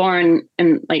 born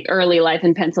in like early life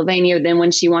in Pennsylvania. Then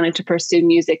when she wanted to pursue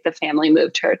music, the family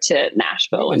moved her to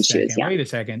Nashville when she was young. Wait a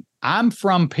second. I'm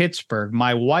from Pittsburgh.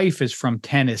 My wife is from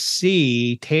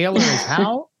Tennessee. Taylor is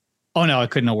how? Oh, no,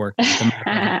 it couldn't have worked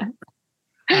on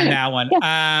that one.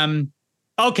 Yeah.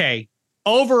 Okay.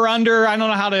 Over under. I don't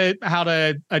know how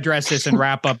to address this and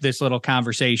wrap up this little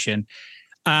conversation.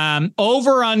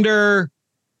 Over under.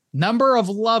 Number of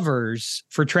lovers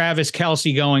for Travis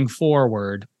Kelce going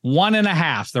forward,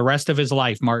 1.5 the rest of his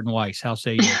life. Martin Weiss, how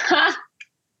say you?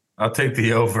 I'll take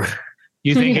the over.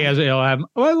 You think he'll have,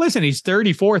 well, listen, he's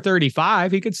 34,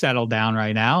 35. He could settle down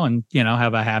right now and,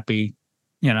 have a happy,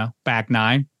 back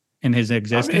nine in his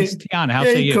existence. Tiana, how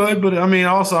say you? He could, but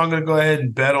also I'm going to go ahead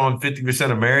and bet on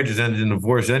 50% of marriages ended in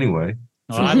divorce anyway.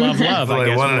 Well, I love love. I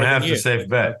guess 1.5 is a safe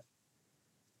bet.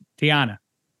 Tiana.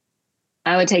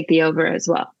 I would take the over as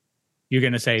well. You're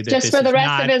going to say that just for the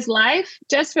rest of his life?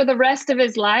 Just for the rest of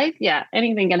his life? Yeah,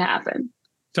 anything can happen.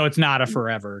 So it's not a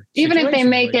forever Even if they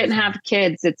make it and have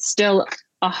kids, it's still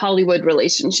a Hollywood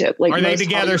relationship. Like, are they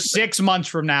together 6 months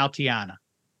from now, Tiana?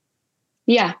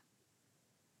 Yeah.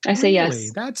 I say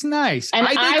yes. That's nice. And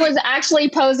I was actually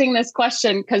posing this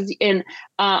question because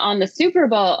on the Super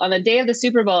Bowl, on the day of the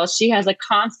Super Bowl, she has a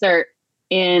concert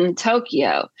in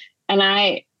Tokyo. And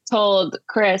I told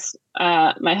Chris,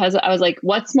 my husband, I was like,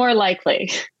 what's more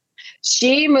likely?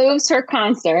 She moves her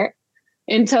concert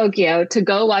in Tokyo to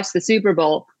go watch the Super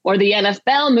Bowl, or the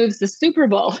NFL moves the Super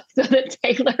Bowl so that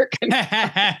Taylor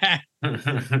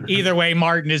can. Either way,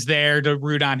 Martin is there to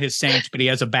root on his Saints, but he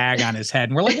has a bag on his head.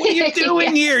 And we're like, what are you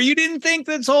doing here? You didn't think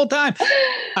this whole time.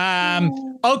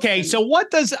 Okay, so what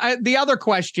does the other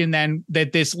question then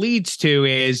that this leads to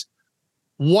is,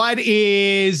 what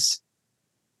is,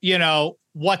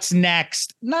 what's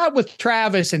next? Not with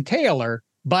Travis and Taylor,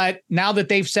 but now that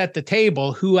they've set the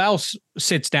table, who else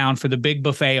sits down for the big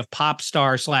buffet of pop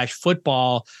star /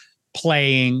 football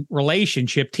playing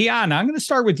relationship? Tiana, I'm going to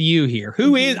start with you here.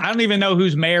 Who is, I don't even know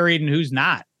who's married and who's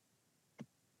not.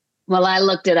 Well, I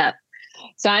looked it up.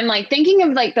 So I'm like thinking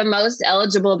of like the most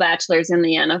eligible bachelors in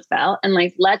the NFL and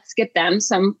like, let's get them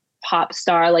some pop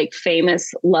star, like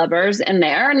famous lovers in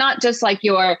there, not just like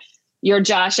your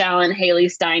Josh Allen, Haley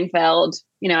Steinfeld.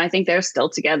 I think they're still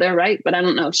together, right? But I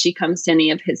don't know if she comes to any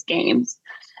of his games.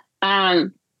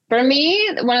 For me,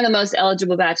 one of the most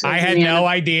eligible bachelors. I had no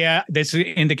idea. This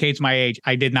indicates my age.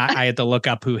 I did not. I had to look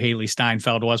up who Haley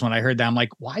Steinfeld was when I heard that. I'm like,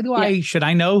 should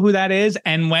I know who that is?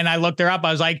 And when I looked her up,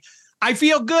 I was like, I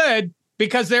feel good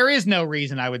because there is no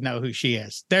reason I would know who she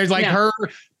is. There's like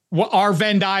our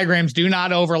Venn diagrams do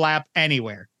not overlap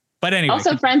anywhere. But anyway.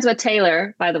 Also friends with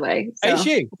Taylor, by the way. So is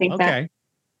she? I think okay.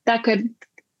 that could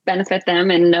benefit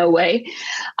them in no way.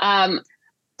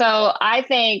 So I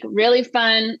think really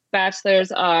fun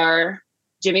bachelors are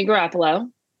Jimmy Garoppolo.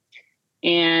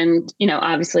 And,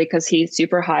 obviously because he's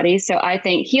super hottie. So I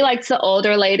think he likes the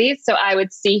older ladies. So I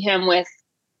would see him with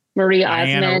Marie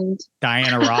Osmond.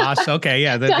 Diana Ross. Okay.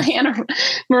 Yeah.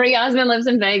 Marie Osmond lives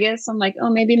in Vegas. So I'm like, oh,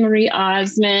 maybe Marie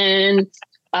Osmond.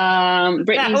 Britney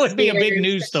that would be a Spears, big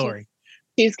news story.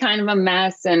 She's kind of a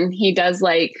mess and he does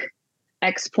like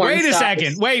porn. Wait a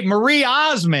second. Wait, Marie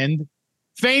Osmond,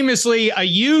 famously a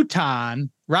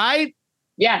Utahn, right?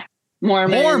 Yeah.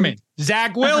 Mormon.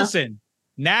 Zach Wilson.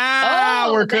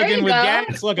 Now we're cooking with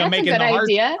gas. Look, I'm making the heart.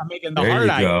 Idea. I'm making the heart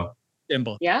eye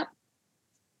symbol. Yeah.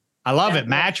 I love it.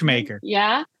 Matchmaker.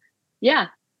 Yeah. Yeah.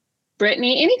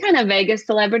 Britney, any kind of Vegas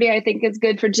celebrity, I think is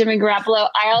good for Jimmy Garoppolo.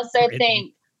 I also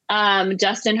think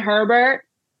Justin Herbert,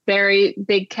 very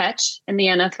big catch in the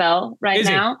NFL right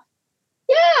now.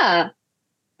 Yeah.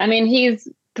 I mean, he's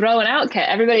throwing out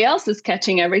everybody else is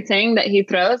catching everything that he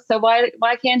throws. So why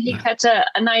can't he catch a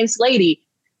nice lady?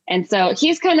 And so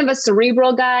he's kind of a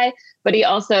cerebral guy, but he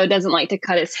also doesn't like to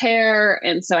cut his hair.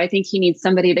 And so I think he needs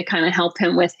somebody to kind of help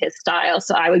him with his style.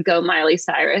 So I would go Miley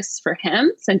Cyrus for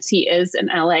him since he is an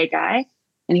LA guy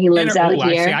and he lives out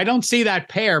here. I don't see that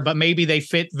pair, but maybe they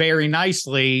fit very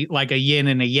nicely like a yin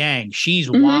and a yang.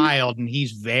 She's wild and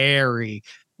he's very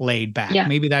laid back. Yeah.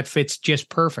 Maybe that fits just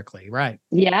perfectly. Right.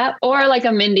 Yeah. Or like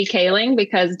a Mindy Kaling,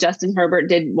 because Justin Herbert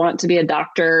did want to be a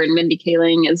doctor and Mindy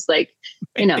Kaling is like,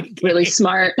 really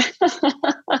smart.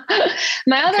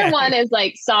 My other one is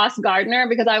like Sauce Gardner,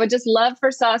 because I would just love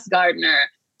for Sauce Gardner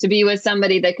to be with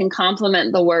somebody that can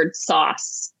complement the word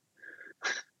sauce.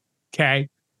 Okay.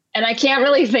 And I can't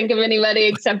really think of anybody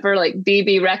except for like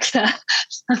BB Rexa,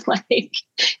 like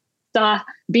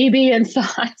BB and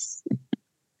sauce.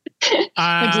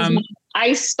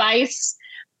 Ice Spice.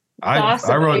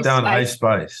 I wrote down Ice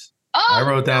Spice. Oh, I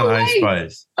wrote down Ice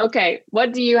Spice. Okay,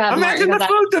 what do you have? Imagine the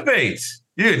food debates.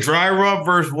 Dry rub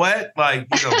versus wet, like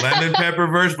lemon pepper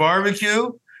versus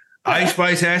barbecue. Ice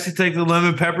Spice has to take the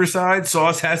lemon pepper side.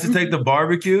 Sauce has to take the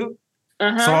barbecue.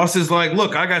 Sauce is like,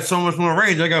 look, I got so much more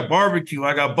range. I got barbecue.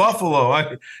 I got buffalo.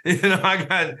 I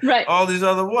got all these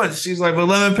other ones. She's like, but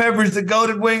lemon pepper is the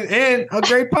golden wing and a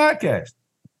great podcast.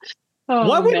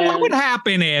 What would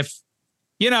happen if,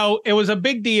 it was a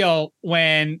big deal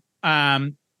when,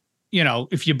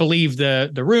 if you believe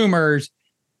the rumors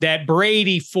that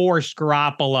Brady forced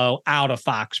Garoppolo out of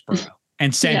Foxborough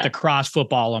and sent across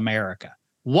Football America.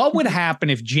 What would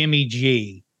happen if Jimmy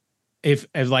G, if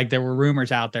like there were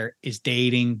rumors out there, is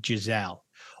dating Giselle?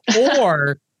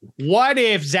 Or what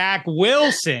if Zach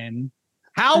Wilson,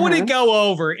 how would it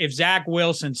go over if Zach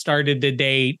Wilson started to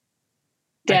date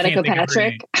Danica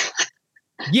Patrick?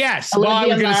 Yes. Well, I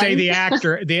was going to say the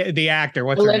actor, the actor.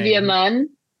 What's Olivia her name?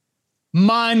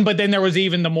 Munn, but then there was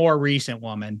even the more recent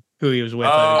woman who he was with.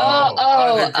 You know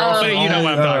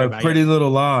what I'm talking about. Pretty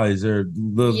Little Lies or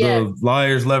the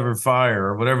Liars, Love, Fire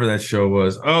or whatever that show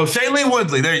was. Oh, Shailene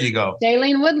Woodley. There you go.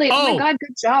 Shailene Woodley. Oh my God.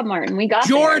 Good job, Martin. We got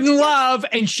Jordan Love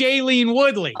and Shailene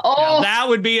Woodley. Oh, now, that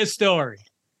would be a story.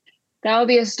 That would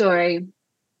be a story.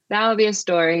 That would be a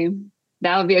story.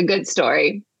 That would be a good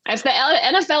story. If the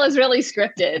NFL is really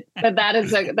scripted, but that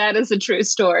is a true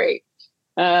story.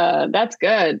 That's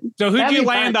good. So who'd you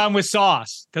land on with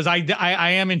Sauce? Because I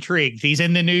am intrigued. He's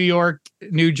in the New York,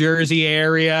 New Jersey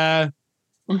area.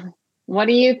 What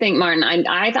do you think, Martin?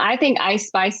 I think Ice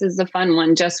Spice is a fun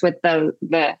one, just with the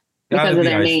because of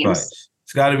their names. Spice.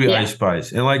 It's got to be Ice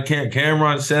Spice. And like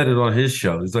Cameron said it on his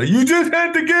show. He's like, you just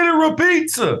had to get her a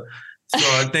pizza. So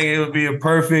I think it would be a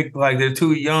perfect, like they're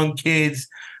two young kids,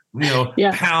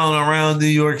 pounding around New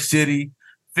York City,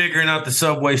 figuring out the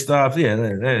subway stops. Yeah,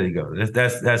 there you go.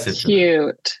 That's it.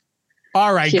 Cute.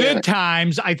 All right, Cute. Good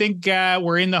times. I think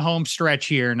we're in the home stretch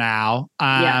here now.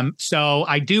 So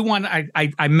I do want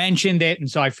I mentioned it, and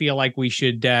so I feel like we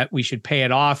should pay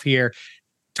it off here.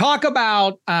 Talk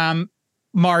about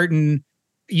Martin.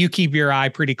 You keep your eye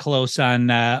pretty close on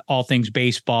all things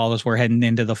baseball as we're heading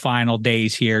into the final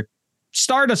days here.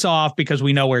 Start us off, because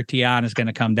we know where Tiana is going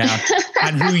to come down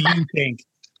on who you think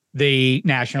the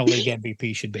National League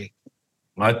MVP should be.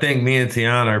 I think me and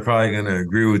Tiana are probably going to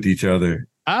agree with each other.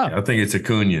 Oh, I think it's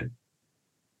Acuna.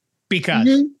 Because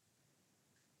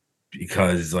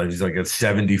he's like a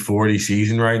 70-40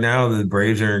 season right now. The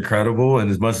Braves are incredible.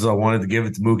 And as much as I wanted to give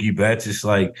it to Mookie Betts, it's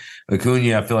like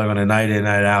Acuna, I feel like on a night in,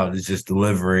 night out, is just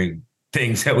delivering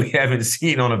things that we haven't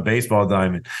seen on a baseball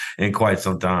diamond in quite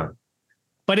some time.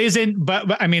 But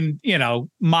I mean,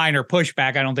 minor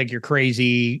pushback. I don't think you're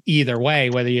crazy either way,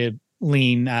 whether you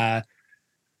lean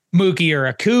Mookie or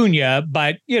Acuna,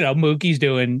 but Mookie's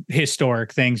doing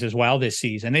historic things as well this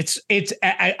season.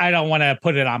 I don't want to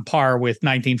put it on par with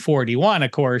 1941,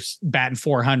 of course, batting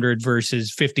 400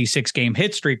 versus 56 game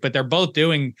hit streak, but they're both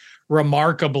doing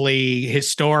remarkably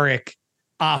historic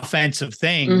offensive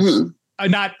things.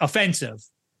 Not offensive,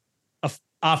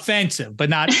 offensive, but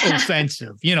not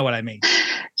offensive. You know what I mean?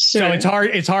 Sure. So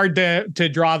it's hard to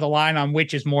draw the line on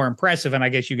which is more impressive. And I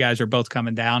guess you guys are both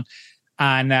coming down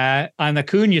on the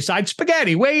Cunha side.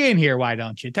 Spaghetti, weigh in here. Why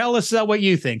don't you tell us what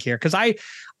you think here? Because I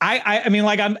mean,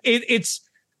 like it's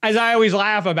as I always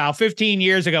laugh about 15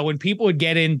 years ago when people would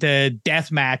get into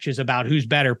death matches about who's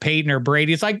better, Peyton or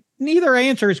Brady. It's like neither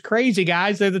answer is crazy,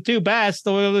 guys. They're the two best.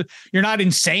 You're not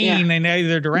insane in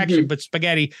either direction. But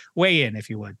Spaghetti, weigh in if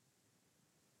you would.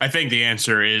 I think the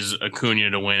answer is Acuna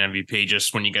to win MVP.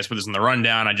 Just when you guys put this in the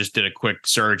rundown, I just did a quick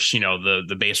search,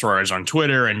 the base runners on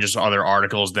Twitter and just other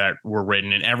articles that were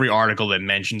written. And every article that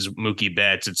mentions Mookie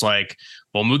Betts, it's like,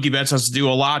 well, Mookie Betts has to do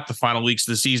a lot the final weeks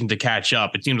of the season to catch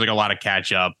up. It seems like a lot of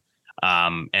catch up.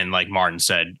 And like Martin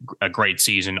said, a great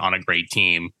season on a great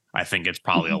team. I think it's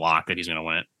probably a lock that he's going to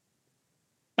win it.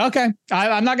 Okay.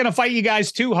 I'm not going to fight you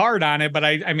guys too hard on it, but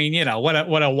I mean,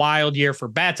 what a wild year for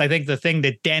Betts. I think the thing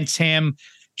that dents him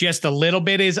just a little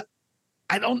bit is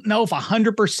I don't know if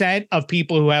 100% of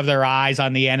people who have their eyes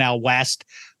on the NL West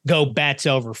go Betts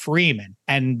over Freeman.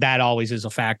 And that always is a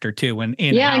factor too. When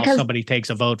in-house somebody takes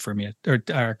a vote from you or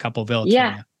a couple votes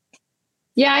from you.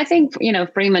 Yeah, I think,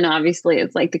 Freeman obviously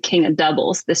is like the king of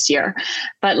doubles this year.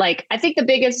 But like, I think the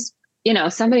biggest,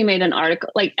 somebody made an article,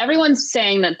 like everyone's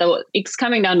saying that it's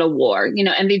coming down to WAR.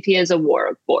 MVP is a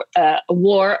WAR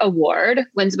award,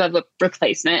 wins above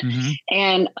replacement.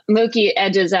 And Mookie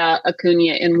edges out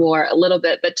Acuna in WAR a little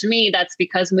bit. But to me, that's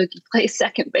because Mookie plays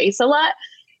second base a lot.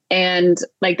 And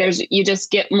like, you just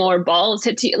get more balls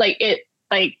hit to you. Like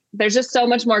there's just so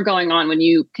much more going on when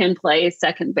you can play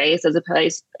second base as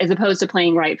opposed to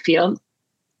playing right field.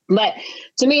 But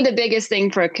to me, the biggest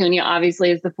thing for Acuna, obviously,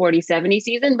 is the 40-70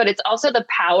 season, but it's also the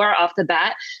power off the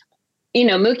bat.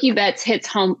 Mookie Betts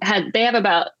they have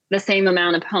about the same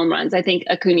amount of home runs. I think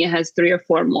Acuna has 3 or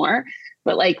 4 more.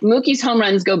 But like Mookie's home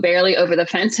runs go barely over the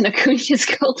fence and Acuna's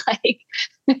go like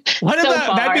what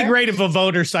about that'd be great if a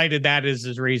voter cited that as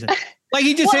his reason. Like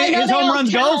he just his home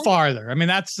runs go farther. I mean,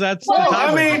 that's Dave,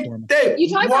 why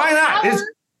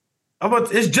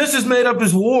not? It's just as made up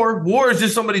as WAR. WAR is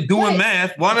just somebody doing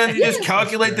math. Why don't you just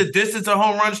calculate the distance of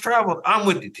home runs traveled? I'm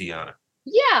with you, Tiana.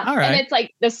 Yeah. All right. And it's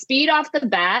like the speed off the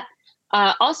bat.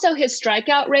 Also, his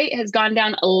strikeout rate has gone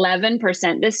down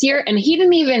 11% this year. And he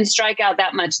didn't even strike out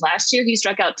that much last year. He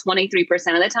struck out 23%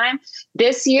 of the time.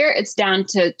 This year, it's down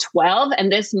to 12. And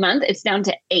this month, it's down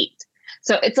to 8.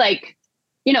 So it's like,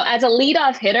 as a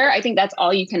leadoff hitter, I think that's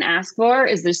all you can ask for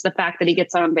is just the fact that he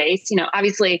gets on base.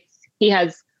 Obviously, he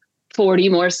has 40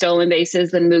 more stolen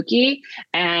bases than Mookie.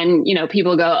 And,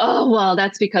 people go, oh, well,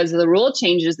 that's because of the rule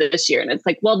changes this year. And it's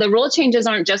like, well, the rule changes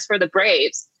aren't just for the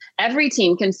Braves. Every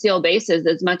team can steal bases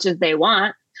as much as they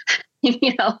want,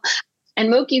 and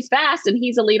Mookie's fast and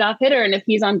he's a leadoff hitter. And if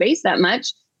he's on base that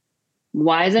much,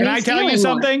 why isn't he stealing more? Can I tell you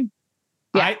something?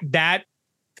 Yeah. That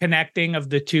connecting of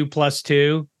the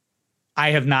 2+2,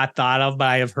 I have not thought of, but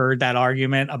I have heard that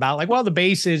argument about like, well, the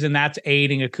bases and that's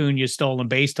aiding Acuna's stolen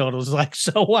base totals. Like,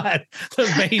 so what?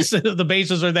 The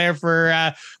bases are there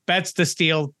for Betts to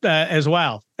steal as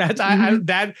well. That's I've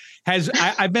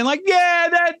been like,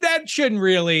 yeah, that shouldn't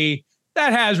really,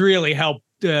 that has really helped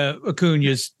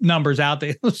Acuna's numbers out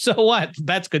there. So what?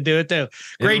 Betts could do it too.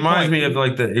 Great. It reminds me of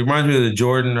the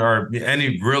Jordan or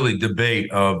any really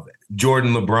debate of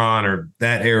Jordan, LeBron, or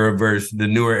that era versus the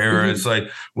newer era. It's like,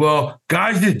 well,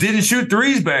 guys just didn't shoot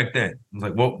threes back then. It's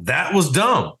like, well, that was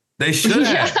dumb. They should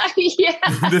have.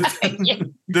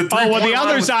 The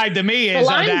other side to me is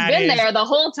the line's been there the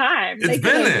whole time. It's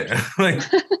been there.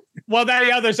 Well,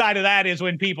 the other side of that is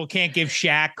when people can't give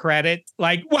Shaq credit.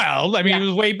 Like, well, I mean, he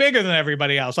was way bigger than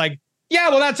everybody else. Like, yeah,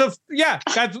 well,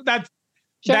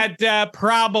 that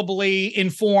probably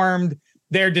informed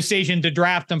their decision to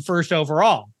draft him first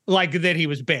overall. Like that he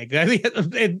was big.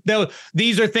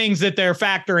 These are things that they're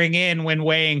factoring in when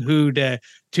weighing who to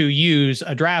use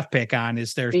a draft pick on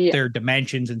is their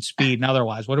dimensions and speed and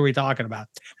otherwise. What are we talking about?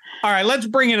 All right, let's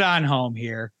bring it on home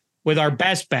here with our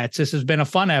best bets. This has been a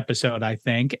fun episode, I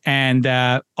think. And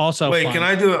also wait, can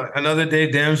I do another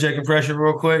Dave Damashek impression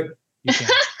real quick?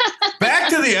 Back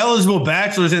to the eligible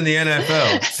bachelors in the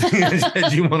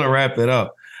NFL. You want to wrap it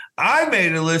up. I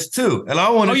made a list too, and I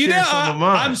want to share some of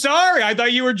mine. I'm sorry. I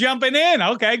thought you were jumping in.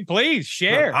 Okay, please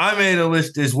share. I made a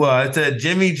list as well. I said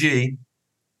Jimmy G,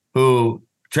 who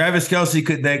Travis Kelce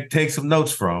could take some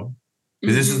notes from.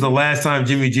 because this is the last time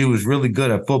Jimmy G was really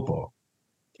good at football.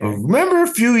 Remember a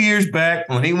few years back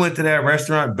when he went to that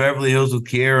restaurant in Beverly Hills with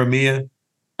Kiara Mia?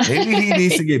 Maybe he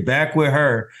needs to get back with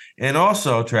her. And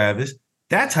also, Travis,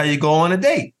 that's how you go on a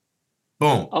date.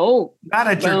 Boom. Oh, not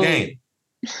at your game.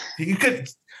 You could.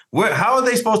 How are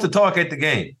they supposed to talk at the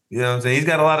game? You know what I'm saying? He's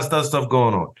got a lot of stuff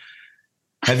going on.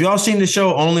 Have y'all seen the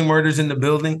show Only Murders in the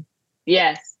Building?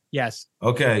 Yes. Yes.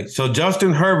 Okay, so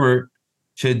Justin Herbert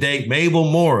should date Mabel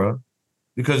Mora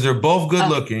because they're both good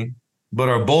looking, but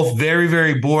are both very,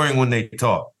 very boring when they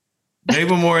talk.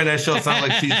 Mabel Mora in that show sounds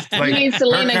like she's like. You mean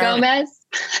Selena Gomez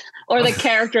or the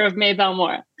character of Mabel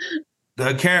Mora?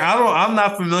 I'm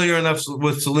not familiar enough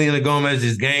with Selena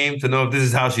Gomez's game to know if this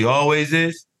is how she always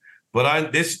is.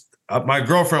 But my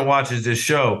girlfriend watches this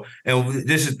show, and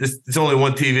it's only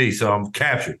one TV, so I'm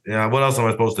captured. What else am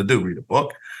I supposed to do? Read a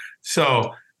book?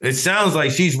 So it sounds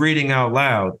like she's reading out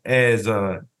loud as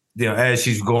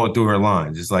she's going through her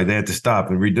lines. It's like they have to stop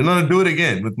and read. They're going to do it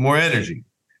again with more energy.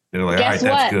 They're like, Guess all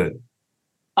right, what? that's good.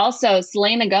 Also,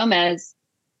 Selena Gomez,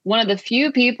 one of the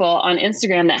few people on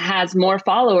Instagram that has more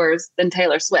followers than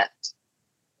Taylor Swift.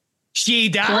 She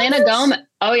does? Selena Gomez.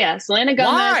 Oh, yeah. Selena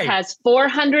Gomez Why? has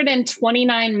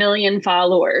 429 million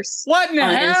followers What in the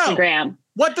on hell? Instagram.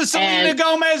 What does Selena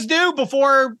Gomez do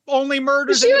before Only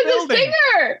Murders in the Building? She was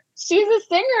a singer. She's a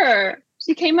singer.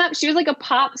 She came up. She was like a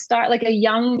pop star, like a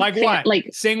young. Like what? Like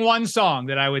sing one song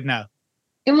that I would know.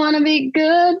 You want to be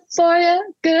good for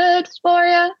you, good for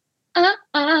you.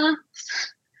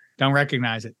 Don't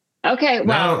recognize it. Okay,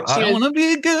 well, I want to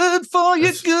be good for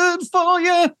you, good for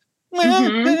you.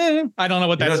 I don't know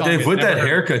what that song Dave, is. with that Never heard.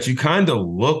 haircut, you kind of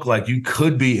look like you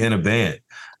could be in a band.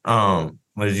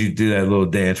 As you do that little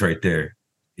dance right there.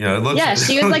 You know, it looks. Yeah,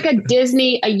 she was like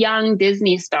a young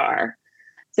Disney star.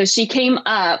 So she came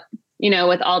up,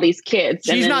 with all these kids.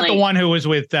 She's not the one who was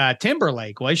with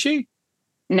Timberlake, was she?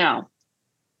 No,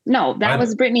 that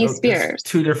was Britney Spears.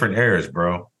 Two different eras,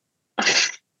 bro.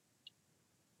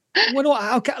 What do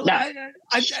I? Okay,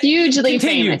 hugely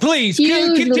continue, famous. please.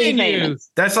 Hugely Continue. famous.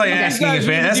 That's like asking if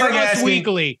that's like asking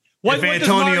weekly. What does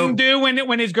Martin do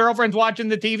when his girlfriend's watching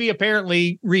the TV?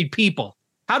 Apparently, read People.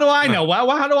 How do I know?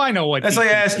 How do I know what? That's like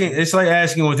asking. It's like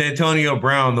asking with Antonio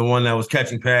Brown, the one that was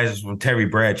catching passes from Terry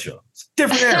Bradshaw. It's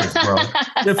different eras, bro.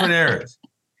 Different eras.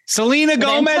 Selena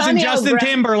Gomez and Antonio Justin Brown.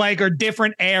 Timberlake are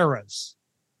different eras.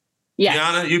 Yes.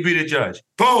 Gianna, you be the judge.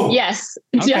 Boom. Yes.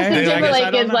 Okay. Justin I guess I Timberlake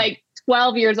don't is know. like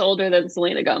 12 years older than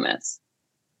Selena Gomez.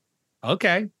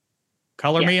 Okay.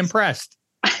 Color me Yes. impressed.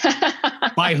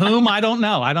 By whom? I don't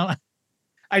know.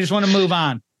 I just want to move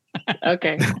on.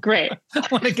 Okay, great. I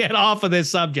want to get off of this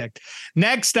subject.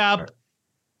 Next up,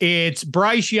 it's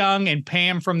Bryce Young and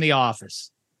Pam from The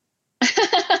Office.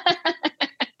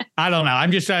 I don't know.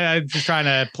 I'm just trying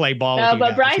to play ball. No, with you but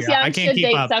guys Bryce here. I Young can't should keep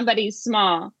date up. somebody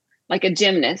small, like a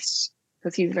gymnast,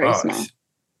 because he's very small.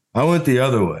 I went the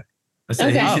other way. I said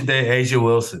Okay. he should date Asia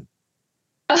Wilson.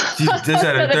 She just had her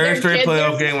So that third their straight kids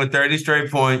playoff are- game with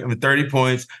 30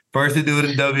 points. First to do it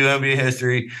in WNBA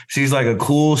history. She's like a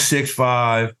cool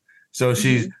 6'5". So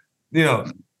she's,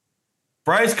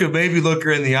 Bryce could maybe look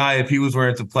her in the eye if he was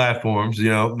wearing some platforms,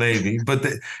 maybe. But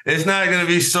it's not going to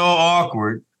be so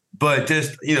awkward. But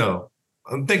just,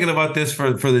 I'm thinking about this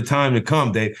for the time to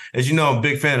come, Dave. As you know, I'm a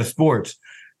big fan of sports.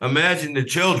 Imagine the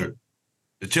children.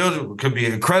 The children could be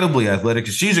incredibly athletic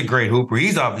because she's a great hooper.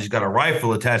 He's obviously got a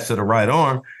rifle attached to the right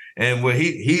arm. And when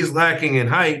he's lacking in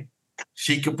height,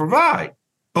 she can provide.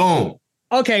 Boom.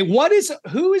 Okay,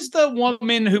 who is the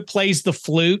woman who plays the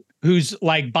flute, who's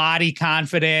like body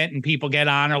confident and people get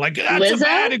on her like, that's Lizzo? a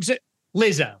bad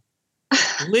Lizzo.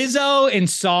 Lizzo and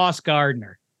Sauce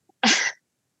Gardner.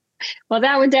 Well,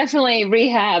 that would definitely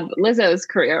rehab Lizzo's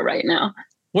career right now.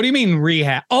 What do you mean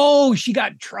rehab? Oh, she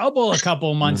got in trouble a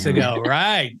couple months ago,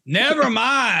 right? Never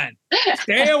mind.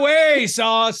 Stay away,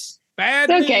 Sauce. Bad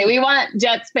It's okay. news. We want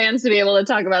Jets fans to be able to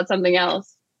talk about something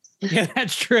else. Yeah,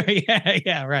 that's true.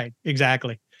 Yeah, right.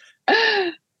 Exactly.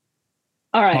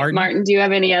 All right, Martin, do you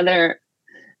have any other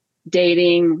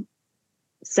dating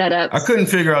setups? I couldn't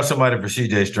figure out somebody for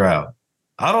CJ Stroud.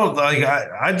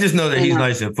 I just know that he's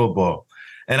nice at football.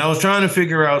 And I was trying to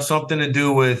figure out something to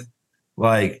do with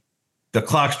like the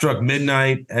clock struck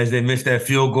midnight as they missed that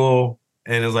field goal.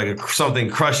 And it was like something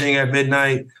crushing at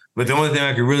midnight. But the only thing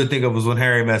I could really think of was when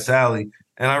Harry met Sally.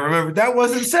 And I remember that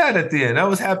wasn't sad at the end. That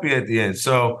was happy at the end.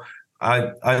 So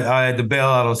I had to bail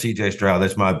out on CJ Stroud.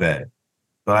 That's my bad.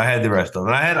 But I had the rest of them.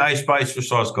 And I had Ice Spice for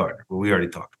Sauce Gardner, but we already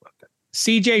talked about that.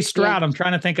 CJ Stroud. I'm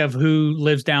trying to think of who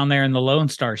lives down there in the Lone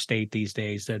Star State these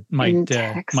days that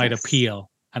might appeal.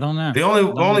 I don't know. The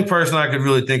only person I could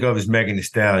really think of is Megan Thee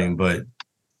Stallion, but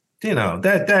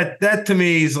that to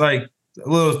me is like a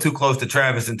little too close to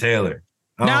Travis and Taylor.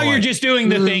 Now you're just doing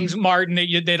the things, Martin,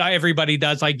 that everybody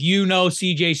does. Like,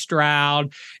 CJ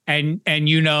Stroud and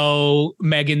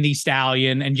Megan Thee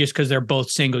Stallion, and just because they're both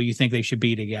single, you think they should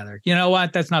be together. You know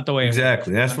what? That's not the way.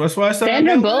 Exactly. That's why I started.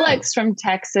 Sandra Bullock's from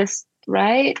Texas,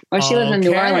 right? Or she lives in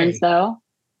New Orleans, though.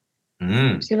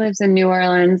 She lives in New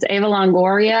Orleans. Ava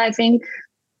Longoria, I think.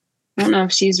 I don't know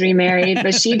if she's remarried,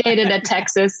 but she dated a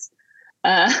Texas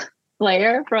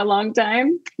player for a long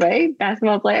time, right?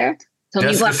 Basketball player.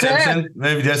 Jessica Simpson.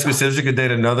 Maybe Jessica Simpson could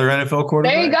date another NFL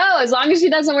quarterback. There you go. As long as she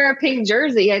doesn't wear a pink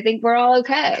jersey, I think we're all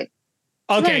okay.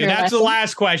 Okay, that's the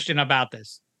last question about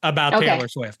this, about Taylor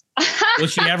Swift. Will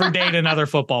she ever date another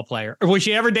football player? Or will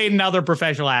she ever date another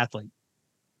professional athlete?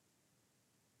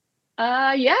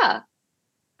 Yeah.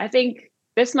 I think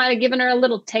this might have given her a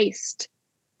little taste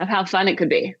of how fun it could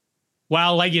be.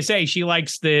 Well, like you say, she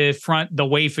likes the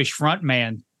waifish front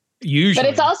man. Usually. But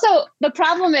it's also, the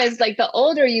problem is, like, the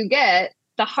older you get,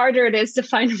 the harder it is to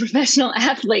find a professional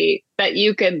athlete that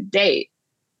you could date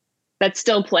that's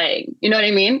still playing. You know what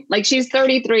I mean? Like, she's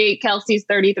 33, Kelsey's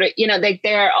 33,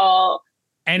 they're all.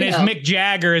 And as Mick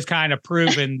Jagger has kind of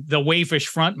proven, the waifish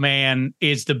front man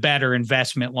is the better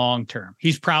investment long-term.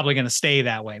 He's probably going to stay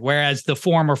that way. Whereas the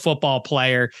former football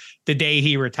player, the day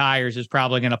he retires, is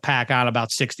probably going to pack on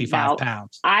about 65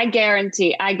 pounds. I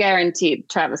guarantee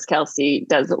Travis Kelce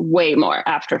does way more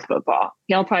after football.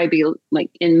 He'll probably be like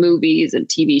in movies and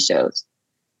TV shows.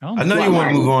 Oh, I know you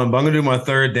want to move on, but I'm going to do my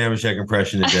third damage check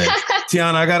impression today.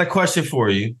 Tiana, I got a question for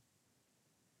you.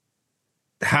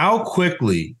 How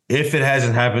quickly, if it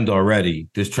hasn't happened already,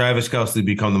 does Travis Kelce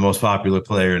become the most popular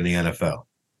player in the NFL?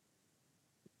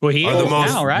 Well, he is the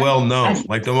most now, right? well-known.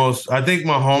 Like the most, I think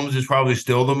Mahomes is probably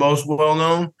still the most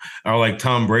well-known. Or like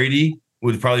Tom Brady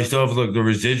would probably still have like the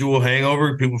residual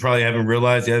hangover. People probably haven't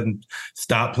realized he hasn't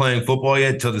stopped playing football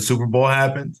yet until the Super Bowl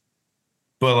happened.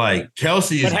 But like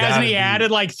Kelce is. But hasn't he added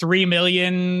like 3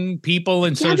 million people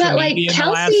in social media in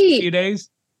the last few days?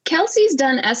 Kelsey's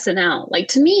done SNL. Like,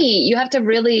 to me, you have to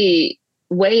really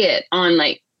weigh it on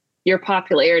like your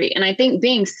popularity. And I think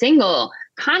being single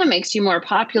kind of makes you more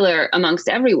popular amongst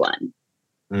everyone.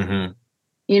 Mm-hmm.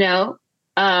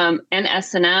 And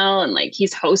SNL, and like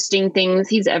he's hosting things.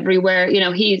 He's everywhere.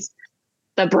 He's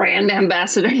the brand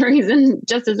ambassador. He's in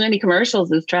just as many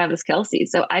commercials as Travis Kelce.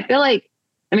 So I feel like,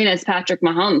 it's Patrick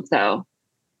Mahomes, though.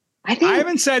 I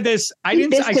haven't said this. I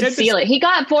said feel it. He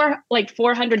got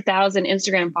 400,000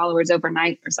 Instagram followers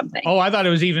overnight or something. Oh, I thought it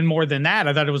was even more than that.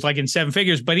 I thought it was like in 7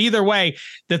 figures. But either way,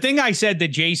 the thing I said to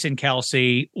Jason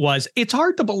Kelce was, it's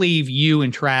hard to believe you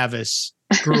and Travis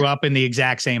grew up in the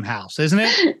exact same house, isn't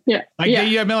it? Yeah.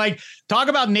 Talk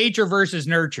about nature versus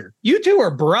nurture. You two are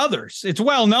brothers. It's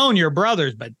well known you're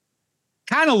brothers, but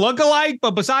kind of look alike.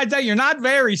 But besides that, you're not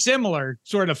very similar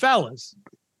sort of fellas.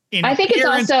 I think it's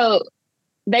also.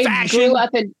 They grew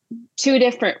up in 2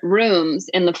 different rooms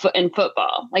in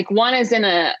football. Like, one is in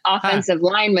an offensive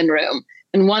lineman room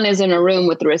and one is in a room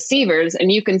with the receivers.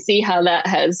 And you can see how that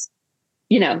has,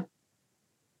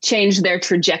 changed their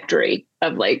trajectory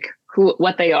of like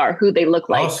what they are, who they look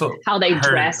like, also, how they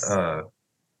dress. I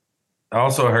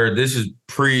also heard this is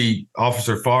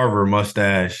pre-Officer Farver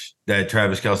mustache that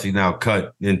Travis Kelce now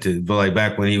cut into. But like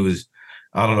back when he was,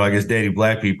 I guess dating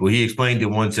black people, he explained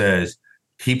it once as,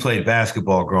 he played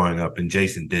basketball growing up, and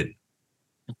Jason didn't.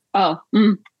 Oh,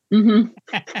 mm-hmm.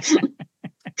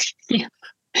 Yeah.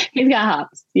 He's got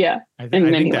hops. Yeah, in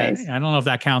many ways. I don't know if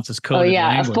that counts as coded. Oh yeah,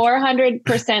 language. A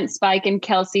 400% spike in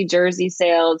Kelce jersey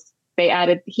sales.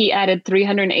 He added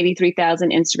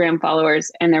 383,000 Instagram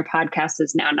followers, and their podcast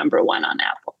is now #1 on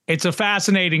Apple. It's a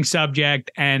fascinating subject,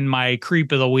 and my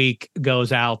creep of the week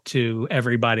goes out to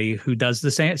everybody who does the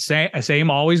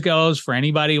same always goes for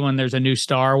anybody when there's a new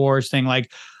Star Wars thing,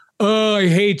 like, oh, I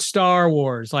hate Star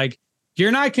Wars. Like,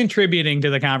 you're not contributing to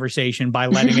the conversation by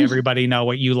letting everybody know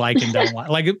what you like and don't like.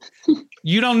 Like,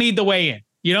 you don't need the weigh in.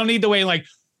 You don't need the weigh in, like,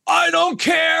 I don't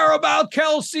care about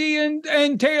Kelce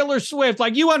and Taylor Swift.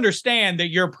 Like, you understand that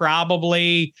you're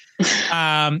probably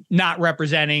not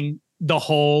representing the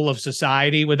whole of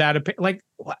society with that. Like,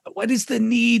 what is the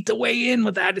need to weigh in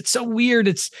with that? It's so weird.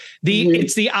 It's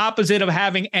the opposite of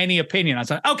having any opinion on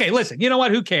something. Okay, listen, you know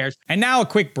what? Who cares? And now a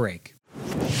quick break.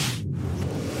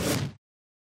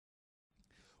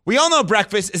 We all know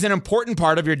breakfast is an important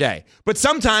part of your day, but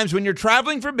sometimes when you're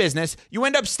traveling for business, you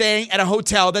end up staying at a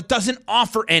hotel that doesn't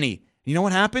offer any. You know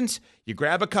what happens? You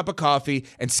grab a cup of coffee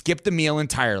and skip the meal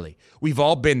entirely. We've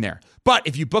all been there. But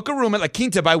if you book a room at La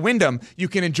Quinta by Wyndham, you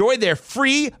can enjoy their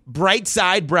free Bright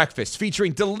Side breakfast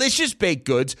featuring delicious baked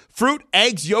goods, fruit,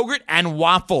 eggs, yogurt, and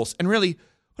waffles. And really,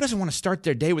 what Who doesn't want to start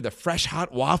their day with a fresh,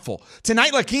 hot waffle?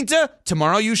 Tonight, La Quinta,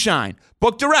 tomorrow you shine.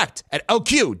 Book direct at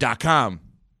LQ.com.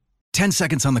 10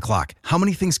 seconds on the clock. How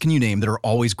many things can you name that are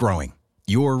always growing?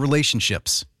 Your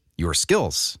relationships, your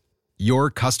skills, your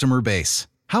customer base.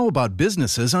 How about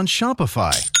businesses on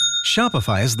Shopify?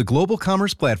 Shopify is the global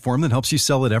commerce platform that helps you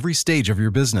sell at every stage of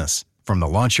your business. From the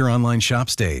launch your online shop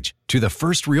stage to the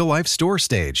first real-life store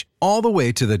stage, all the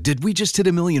way to the did we just hit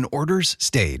a million orders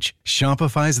stage,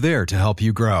 Shopify's there to help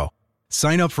you grow.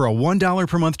 Sign up for a $1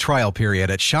 per month trial period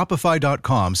at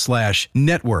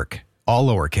shopify.com/network, all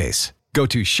lowercase. Go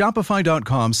to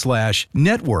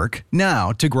shopify.com/network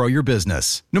now to grow your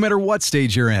business, no matter what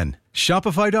stage you're in.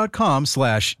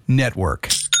 Shopify.com/network.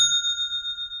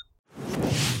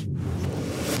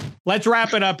 Let's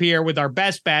wrap it up here with our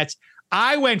best bets.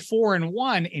 I went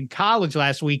 4-1 in college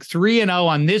last week, 3-0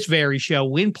 on this very show,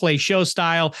 win, play, show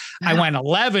style. I went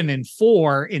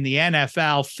 11-4 in the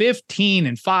NFL,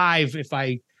 15-5 if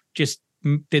I just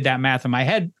did that math in my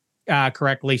head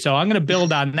correctly. So I'm going to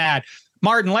build on that.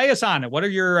 Martin, lay us on it. What are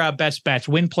your best bets,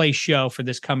 win, play, show for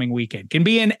this coming weekend? Can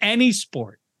be in any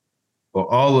sport. Well,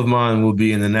 all of mine will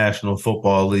be in the National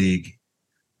Football League.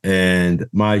 And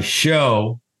my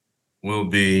show will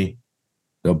be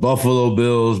the Buffalo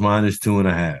Bills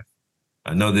 -2.5.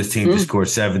 I know this team just scored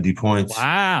 70 points.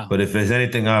 Wow. But if there's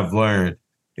anything I've learned,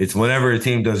 it's whenever a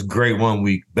team does great one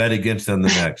week, bet against them the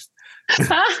next.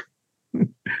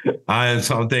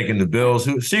 I'm taking the Bills,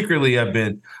 who secretly have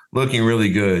been looking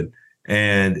really good.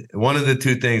 And one of the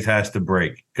two things has to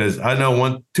break, because I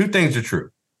know two things are true.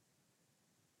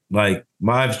 Like,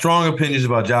 I have strong opinions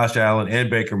about Josh Allen and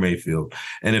Baker Mayfield.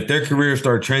 And if their careers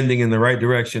start trending in the right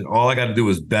direction, all I got to do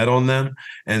is bet on them.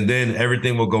 And then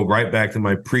everything will go right back to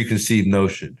my preconceived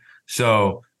notion.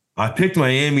 So I picked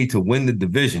Miami to win the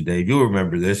division, Dave. You'll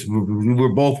remember this.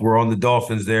 We're on the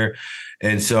Dolphins there.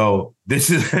 And so this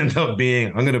is end up being,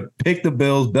 I'm going to pick the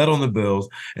Bills, bet on the Bills.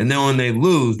 And then when they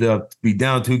lose, they'll be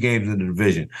down 2 games in the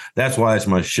division. That's why it's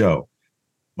my show.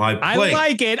 I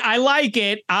like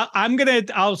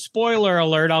it. I'll spoiler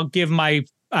alert. I'll give my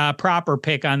proper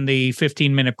pick on the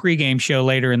 15-minute pregame show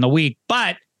later in the week.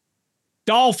 But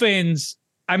Dolphins,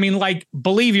 I mean, like,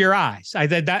 believe your eyes.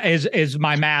 That is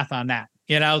my math on that.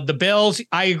 You know, the Bills,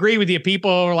 I agree with you.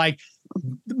 People are like,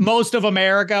 most of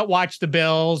America watch the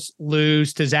Bills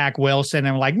lose to Zach Wilson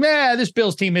and like, this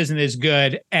Bills team isn't as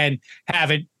good, and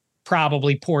haven't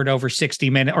probably poured over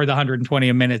 60 minutes or the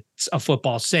 120 minutes of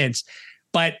football since.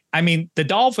 But I mean, the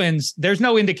Dolphins, there's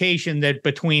no indication that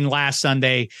between last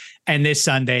Sunday and this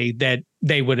Sunday that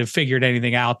they would have figured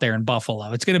anything out there in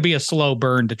Buffalo. It's going to be a slow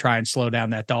burn to try and slow down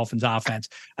that Dolphins offense.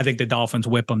 I think the Dolphins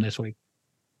whip them this week.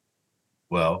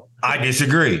 Well, I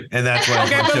disagree. And that's why.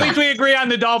 Okay, but at least we agree on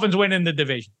the Dolphins winning the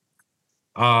division.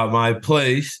 My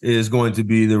place is going to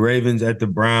be the Ravens at the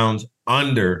Browns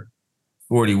under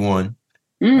 41.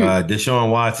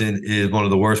 Deshaun Watson is one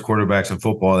of the worst quarterbacks in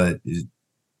football that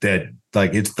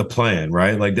it's the plan,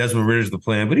 right? Like, Desmond Ritter's the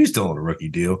plan, but he's still on a rookie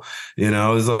deal. You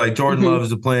know, it's like Jordan Love is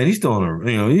the plan. He's still on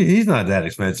he's not that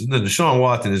expensive. Deshaun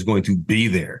Watson is going to be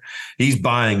there. He's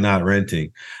buying, not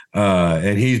renting.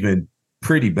 And he's been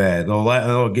pretty bad.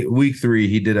 Week 3,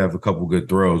 he did have a couple good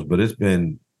throws, but it's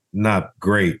been not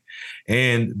great.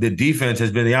 And the defense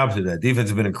has been the opposite of that. Defense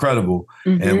has been incredible.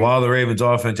 And while the Ravens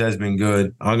offense has been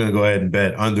good, I'm going to go ahead and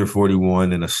bet under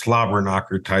 41 in a slobber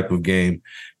knocker type of game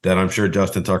that I'm sure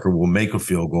Justin Tucker will make a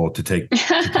field goal to take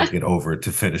it over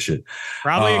to finish it.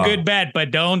 Probably a good bet,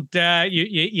 but don't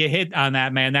you hit on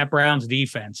that, man. That Browns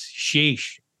defense,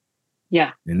 sheesh.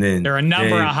 Yeah. And then there are a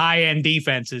number of high-end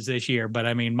defenses this year, but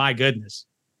I mean, my goodness.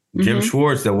 Jim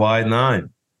Schwartz, the wide 9.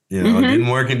 You know, it didn't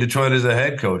work in Detroit as a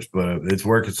head coach, but it's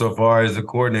working so far as a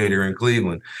coordinator in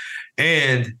Cleveland.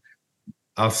 And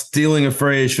I'm stealing a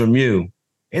phrase from you.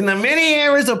 In the many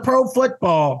eras of pro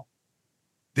football,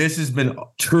 this has been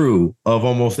true of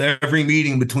almost every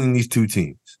meeting between these two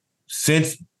teams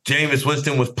since Jameis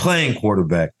Winston was playing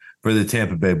quarterback for the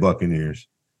Tampa Bay Buccaneers.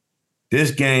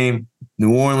 This game,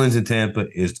 New Orleans and Tampa,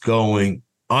 is going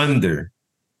under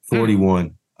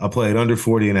 41. I played under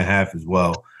 40.5 as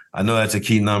well. I know that's a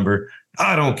key number.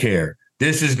 I don't care.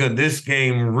 This is good. This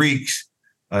game reeks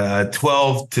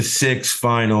 12-6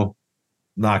 final.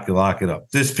 Lock it up.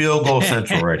 This field goal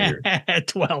central right here.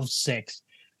 12-6.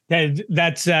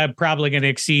 That's probably going to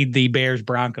exceed the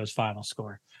Bears-Broncos final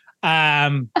score.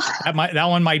 That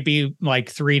one might be like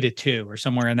 3-2 or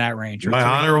somewhere in that range. My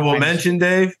honorable mention,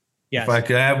 Dave. Yes. If I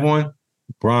could have one,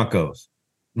 Broncos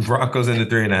in the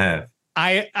 3.5.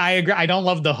 I agree. I don't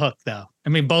love the hook though. I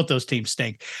mean, both those teams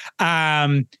stink.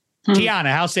 Tiana,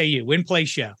 how say you? Win, play,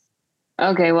 show.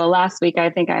 Okay. Well, last week I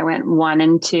think I went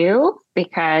 1-2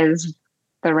 because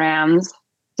the Rams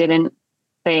didn't.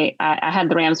 I had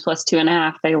the Rams plus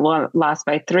 2.5. They lost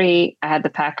by 3. I had the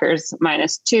Packers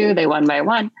 -2. They won by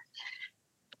 1.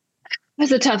 It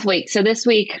was a tough week. So this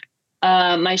week,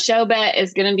 my show bet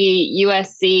is going to be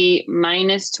USC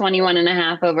minus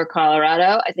 21.5 over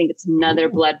Colorado. I think it's another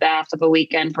bloodbath of a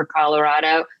weekend for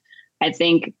Colorado. I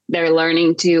think they're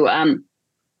learning to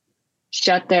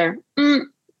shut their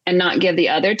and not give the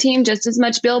other team just as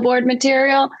much billboard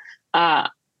material. I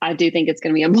do think it's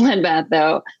going to be a bloodbath,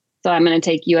 though. So I'm going to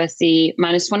take USC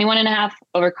minus 21.5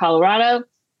 over Colorado.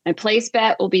 My place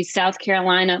bet will be South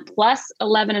Carolina plus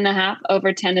 11.5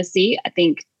 over Tennessee. I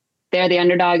think they're the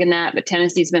underdog in that, but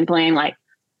Tennessee's been playing like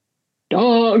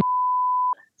dog.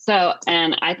 So,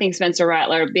 and I think Spencer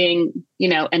Rattler, being,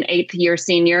 an 8th-year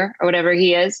senior or whatever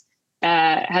he is,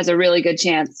 has a really good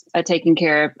chance of taking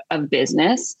care of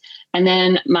business. And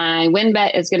then my win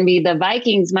bet is going to be the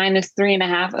Vikings minus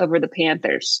 3.5 over the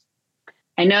Panthers.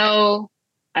 I know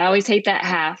I always hate that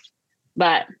half,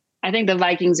 but I think the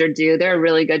Vikings are due. They're a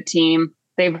really good team.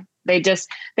 They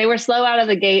were slow out of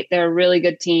the gate. They're a really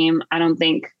good team. I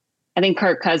think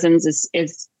Kirk Cousins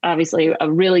is obviously a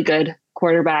really good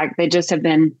quarterback. They just have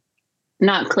been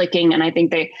not clicking. And I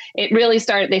think they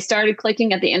started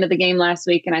clicking at the end of the game last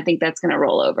week. And I think that's going to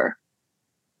roll over.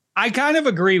 I kind of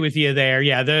agree with you there.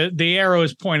 Yeah. The arrow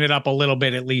is pointed up a little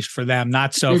bit, at least for them,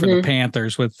 not so for the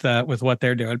Panthers with what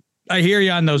they're doing. I hear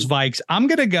you on those Vikes. I'm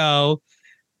going to go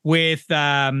with,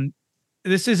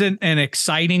 this isn't an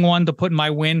exciting one to put in my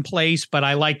win place, but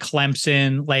I like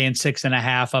Clemson laying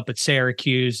 6.5 up at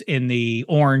Syracuse in the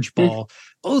Orange Bowl.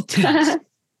 Both teams,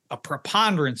 a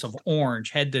preponderance of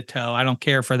orange head to toe. I don't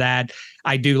care for that.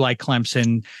 I do like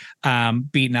Clemson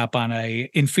beating up on a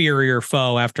inferior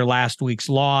foe after last week's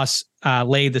loss.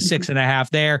 Lay the 6.5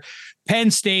 there.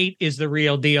 Penn State is the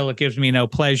real deal. It gives me no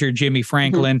pleasure. Jimmy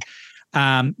Franklin.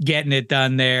 Getting it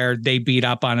done there. They beat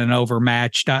up on an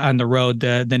overmatched on the road.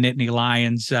 The Nittany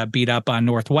Lions beat up on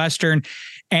Northwestern.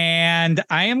 And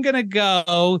I am going to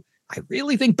go. I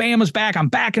really think Bama's back. I'm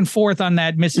back and forth on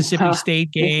that Mississippi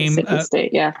State game. Mississippi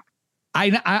State, yeah.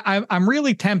 I'm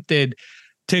really tempted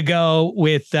to go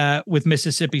with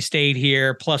Mississippi State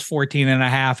here, plus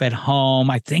 14.5 at home.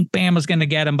 I think Bama's going to